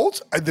the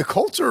Colts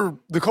are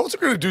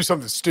going to do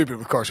something stupid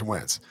with Carson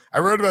Wentz. I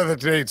wrote about that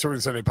today in Sort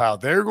of Sunday Pile.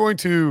 They're going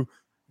to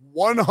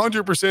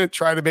 100%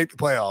 try to make the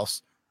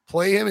playoffs.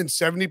 Play him in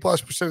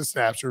 70+% of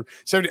snaps, or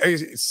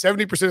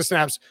 70% of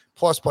snaps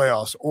plus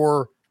playoffs,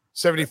 or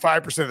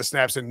 75% of the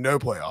snaps and no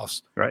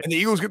playoffs. Right. And the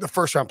Eagles get the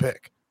first round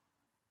pick.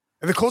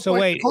 And the Colts. So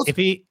wait, if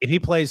he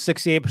plays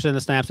 68% of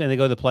the snaps and they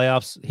go to the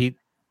playoffs, you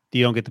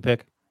don't get the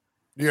pick.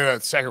 You get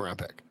a second round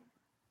pick.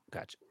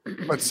 Gotcha.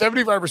 But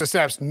 75%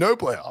 snaps, no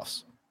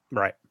playoffs.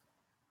 Right.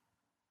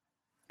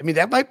 I mean,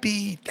 that might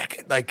be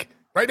like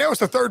right now it's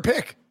the third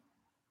pick.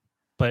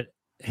 But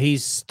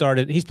he's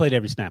played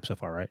every snap so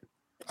far, right?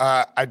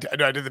 I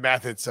did the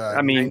math. It's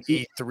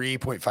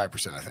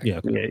 93.5%, I think. Yeah.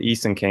 Okay. Yeah,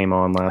 Easton came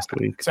on last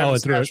week.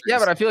 Yeah,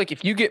 but I feel like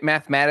if you get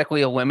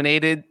mathematically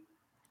eliminated,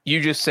 you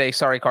just say,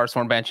 sorry,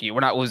 Carson, we're benching you. We're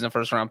not losing the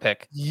first round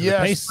pick.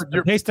 Yes.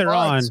 The pace they're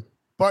on.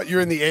 But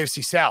you're in the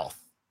AFC South,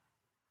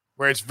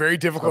 where it's very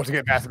difficult to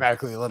get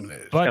mathematically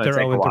eliminated. But they're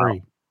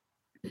 0-3.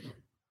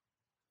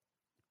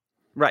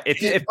 Right.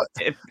 If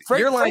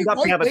you're lined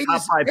up to have a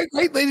top five.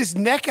 Frank laid his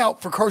neck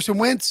out for Carson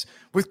Wentz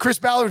with Chris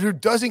Ballard, who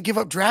doesn't give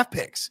up draft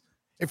picks.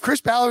 If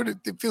Chris Ballard,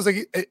 it feels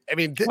like, I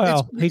mean,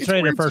 he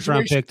traded a first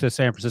round pick to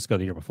San Francisco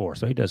the year before,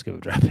 so he does give up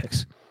draft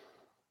picks.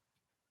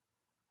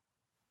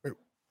 Wait,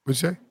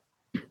 what'd you say?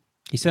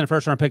 He sent a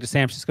first round pick to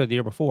San Francisco the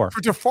year before.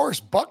 For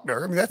DeForest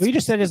Buckner. I mean, that's. Well, you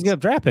just said he doesn't give up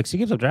draft picks. He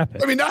gives up draft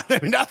picks. I mean,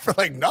 not for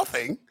like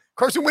nothing.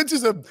 Carson Wentz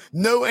is a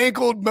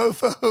no-ankled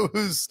mofo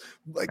who's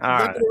like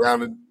limping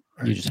around.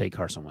 You just hate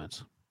Carson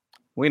Wentz.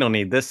 We don't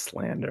need this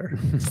slander.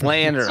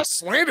 Slander. It's not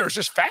slander. It's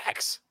just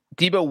facts.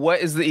 Debo, what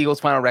is the Eagles'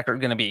 final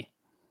record going to be?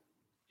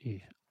 Yeah.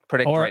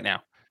 Predict right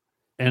now.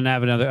 And I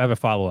have a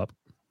follow-up.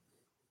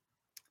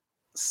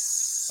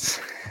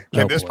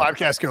 Can this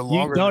podcast go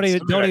longer? Don't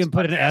even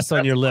put an S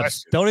on your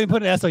lips. Don't even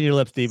put an S on your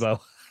lips, Debo.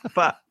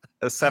 But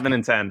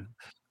 7-10.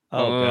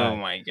 Oh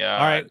my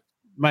God. All right.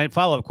 My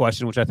follow-up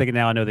question, which I think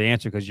now I know the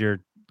answer because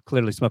you're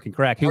clearly smoking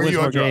crack. Who wins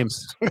more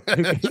games?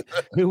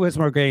 Who wins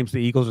more games, the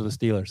Eagles or the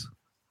Steelers?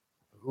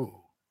 Ooh,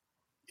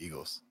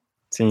 Eagles.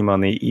 Team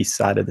on the east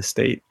side of the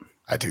state.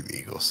 I take the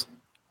Eagles.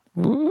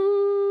 Ooh.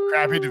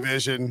 Crappy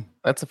division.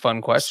 That's a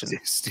fun question.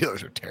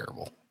 Steelers are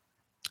terrible.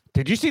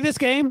 Did you see this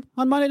game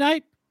on Monday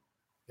night?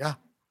 Yeah.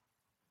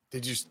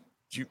 Did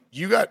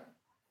you got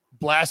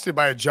blasted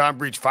by a John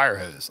Breach fire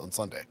hose on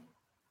Sunday?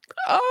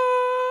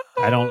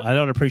 I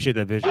don't appreciate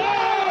that vision.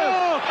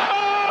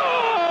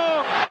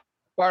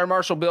 Fire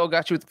Marshal Bill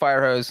got you with the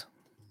fire hose.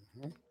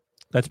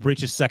 That's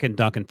Breach's second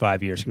dunk in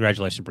 5 years.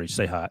 Congratulations, Breach.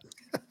 Stay hot.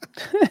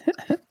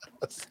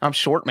 I'm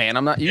short, man.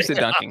 I'm not used to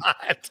dunking.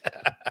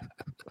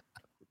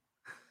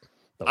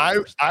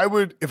 I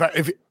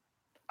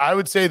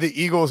would say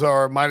the Eagles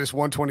are minus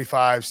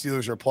 125.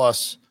 Steelers are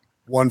plus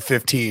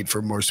 115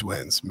 for most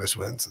wins in the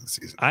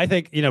season. I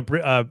think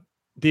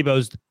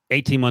Debo's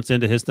 18 months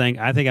into his thing.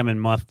 I think I'm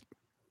in month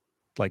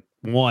like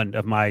one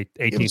of my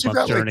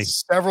 18-month journey. Like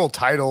several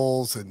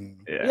titles and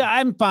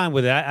I'm fine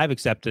with it. I've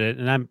accepted it,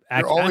 and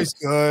you're always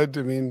good.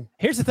 I mean,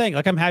 here's the thing: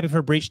 like I'm happy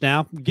for Breach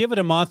now. Give it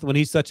a month when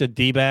he's such a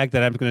d-bag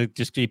that I'm going to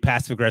just be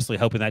passive aggressively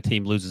hoping that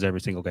team loses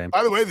every single game.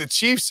 By the way, the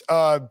Chiefs,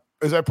 as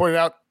I pointed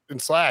out in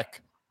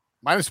Slack,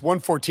 minus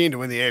 114 to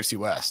win the AFC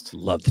West.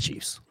 Love the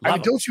Chiefs. I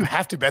mean, don't you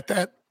have to bet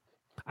that?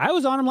 I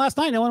was on him last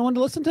night. No one wanted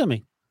to listen to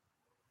me.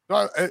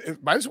 No,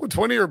 minus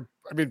 120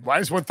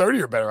 minus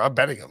 130 or better. I'm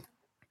betting them.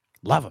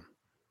 Love him.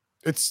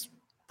 It's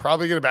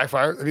probably going to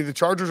backfire. I mean, the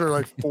Chargers are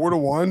like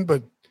 4-1,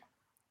 but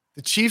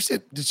the Chiefs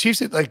at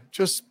like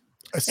just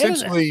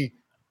essentially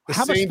the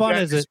how same much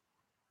fun is it?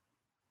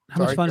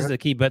 How much fun is it to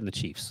keep betting the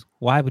Chiefs?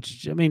 Why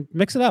would you? I mean,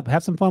 mix it up.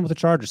 Have some fun with the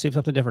Chargers. See if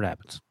something different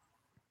happens.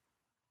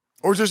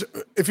 Or just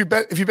if you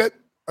bet,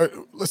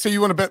 let's say you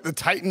want to bet the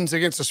Titans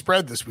against the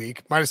spread this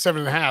week, minus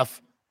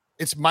 7.5.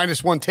 It's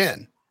minus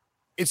 110.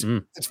 It's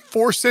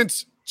 4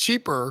 cents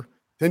cheaper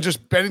than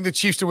just betting the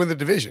Chiefs to win the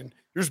division.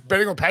 You're just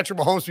betting on Patrick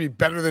Mahomes to be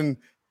better than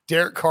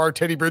Derek Carr,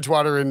 Teddy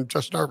Bridgewater, and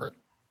Justin Herbert.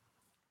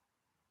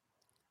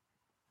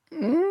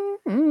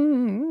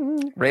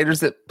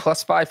 Raiders at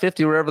plus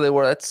 550, wherever they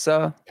were. That's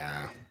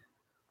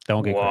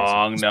Don't get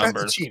Wrong Bet the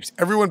numbers. Chiefs.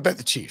 Everyone bet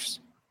the Chiefs.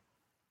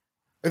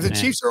 If the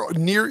Chiefs are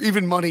near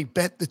even money,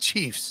 bet the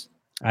Chiefs.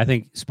 I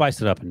think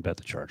spice it up and bet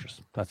the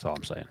Chargers. That's all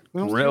I'm saying.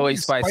 Really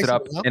spice it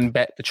up and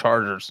bet the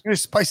Chargers. You need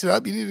to spice it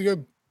up. You need to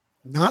go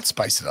not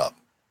spice it up.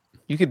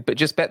 You could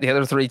just bet the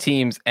other 3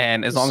 teams,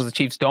 and as long as the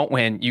Chiefs don't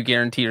win, you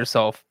guarantee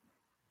yourself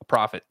a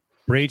profit.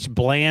 Breach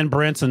Bland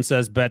Brinson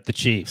says bet the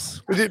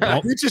Chiefs. He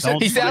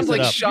sounds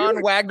like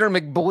Sean Wagner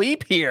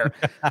McBleep here.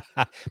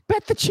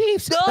 Bet the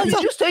Chiefs. No, he's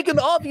just taking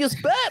the obvious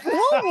bet.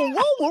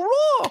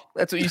 Whoa.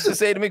 That's what you used to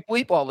say to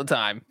McBleep all the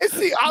time. It's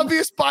the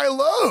obvious buy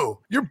low.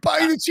 You're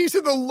buying the Chiefs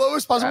at the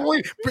lowest possible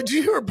way. But did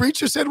you hear what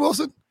Breacher said,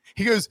 Wilson?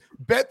 He goes,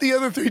 bet the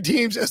other 3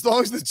 teams. As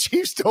long as the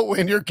Chiefs don't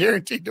win, you're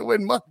guaranteed to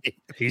win money.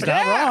 He's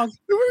not wrong.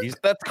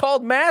 That's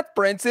called math,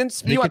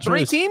 Brinson. You want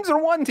 3 teams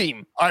or 1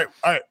 team? All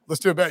right. Let's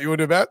do a bet. You want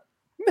to do a bet?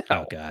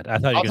 Oh, God. I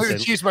thought you I'll were take going the to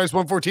say Chiefs minus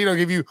 114. I'll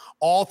give you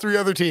all 3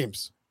 other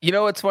teams. You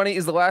know what's funny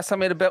is the last time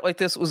I made a bet like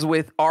this was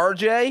with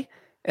RJ,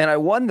 and I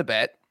won the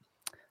bet.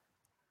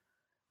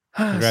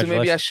 So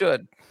maybe I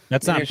should.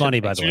 That's not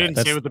funny, by the way. You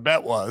didn't say what the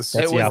bet was.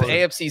 It was the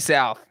AFC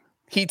South.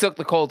 He took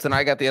the Colts, and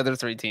I got the other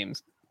 3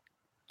 teams.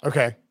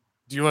 Okay.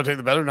 Do you want to take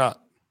the bet or not?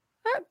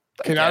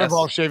 Cannot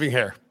involve shaving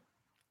hair.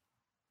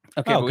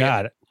 Okay. Oh,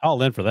 God.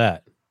 All in for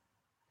that.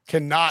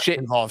 Cannot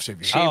involve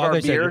shaving hair. Shave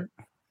our beard.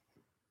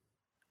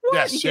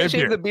 Yes, shave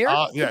the beard.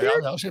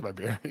 I'll shave my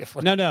beard.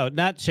 No,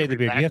 not shave the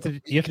beard. You have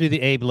to do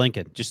the Abe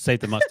Lincoln. Just save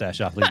the mustache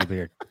off, leave the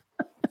beard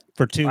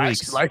for 2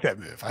 weeks. I like that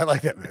move.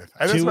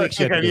 That's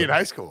what I did in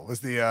high school.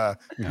 Was the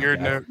beard,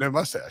 no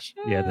mustache.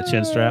 Yeah, the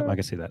chin strap. I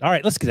can see that. All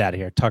right, let's get out of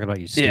here. Talking about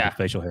you stupid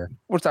facial hair.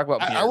 We're talking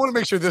about. I want to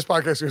make sure this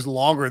podcast goes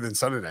longer than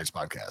Sunday night's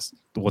podcast.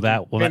 Well,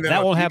 that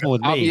won't happen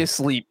with me. I'll be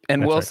asleep,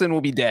 and Wilson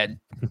will be dead.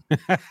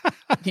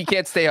 He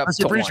can't stay up.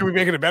 Are we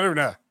making it better or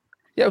not?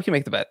 Yeah, we can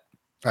make the bet.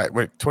 All right,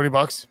 wait,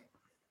 $20.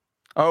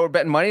 Oh, we're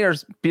betting money or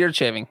beard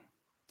shaving?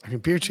 I mean,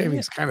 beard shaving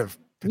is kind of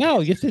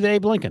no. You see the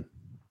Abe Lincoln.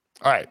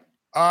 All right.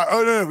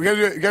 No, we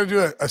gotta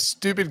do a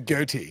stupid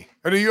goatee.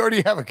 Oh no, you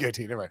already have a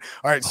goatee. Never mind.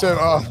 All right, so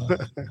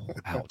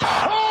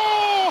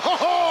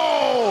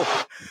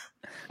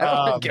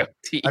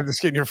goatee. I'm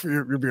just kidding.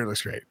 Your beard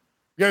looks great.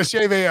 You gotta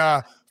shave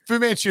a Fu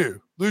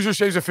Manchu. Loser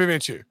shaves a Fu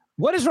Manchu.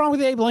 What is wrong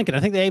with the Abe Lincoln? I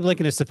think the Abe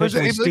Lincoln is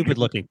sufficiently stupid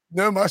looking.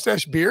 No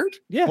mustache, beard.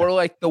 Yeah. Or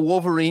like the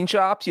Wolverine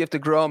chops, you have to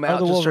grow them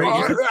out.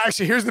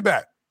 Actually, here's the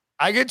bet.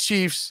 I get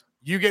Chiefs.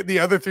 You get the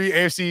other 3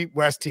 AFC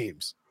West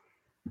teams.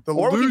 The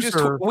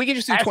loser, we can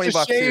just do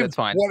 $20 too. That's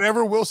fine.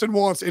 Whatever Wilson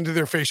wants into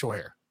their facial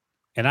hair.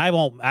 And I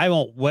won't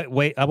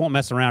wait. I won't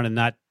mess around and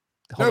not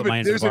hold my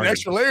hands. There's an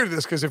extra layer to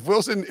this because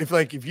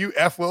if you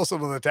F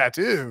Wilson on the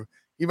tattoo,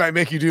 he might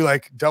make you do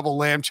like double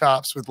lamb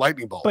chops with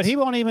lightning bolts. But he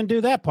won't even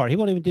do that part. He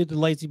won't even do the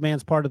lazy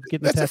man's part of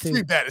getting the tattoo. That's a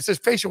free bet. It's a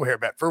facial hair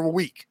bet for a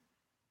week.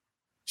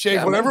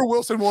 Shave whatever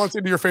Wilson wants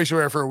into your facial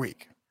hair for a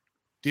week.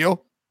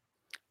 Deal?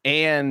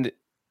 And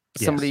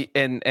somebody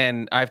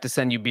and I have to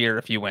send you beer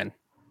if you win.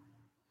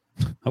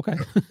 Okay.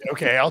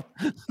 Okay, I'll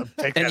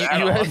take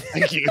that.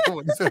 Thank you.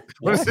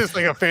 What is this,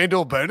 like a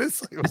FanDuel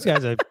bonus?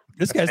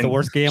 This guy's the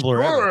worst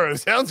gambler ever.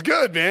 Sounds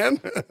good, man.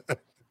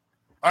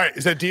 All right,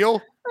 is that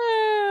deal?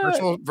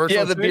 Virtual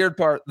yeah, the shake? beard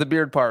part. The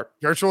beard part.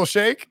 Virtual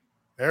shake.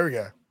 There we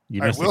go. All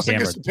right, Wilson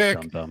gets to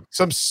pick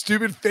some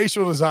stupid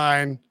facial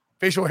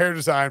hair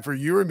design for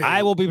you or me.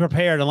 I will be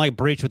prepared, unlike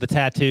Breach with the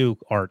tattoo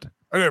art.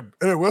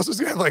 Wilson's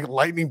gonna have like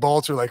lightning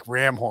bolts or like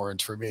ram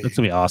horns for me. That's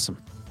gonna be awesome.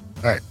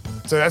 All right,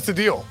 so that's the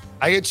deal.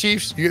 I get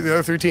Chiefs. You get the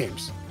other 3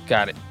 teams.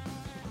 Got it.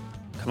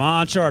 Come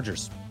on,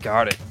 Chargers.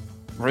 Got it.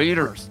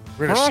 Raiders.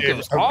 We're gonna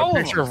shave a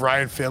picture of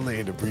Ryan Finley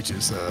into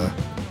Breach's. All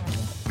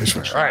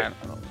right,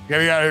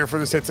 gotta get out of here for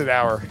this hits an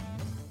hour.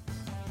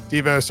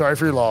 Debo, sorry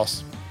for your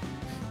loss.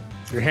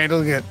 You're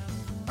handling it.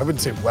 I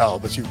wouldn't say well,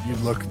 but you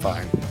look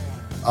fine.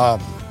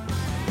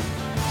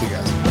 See you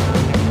guys.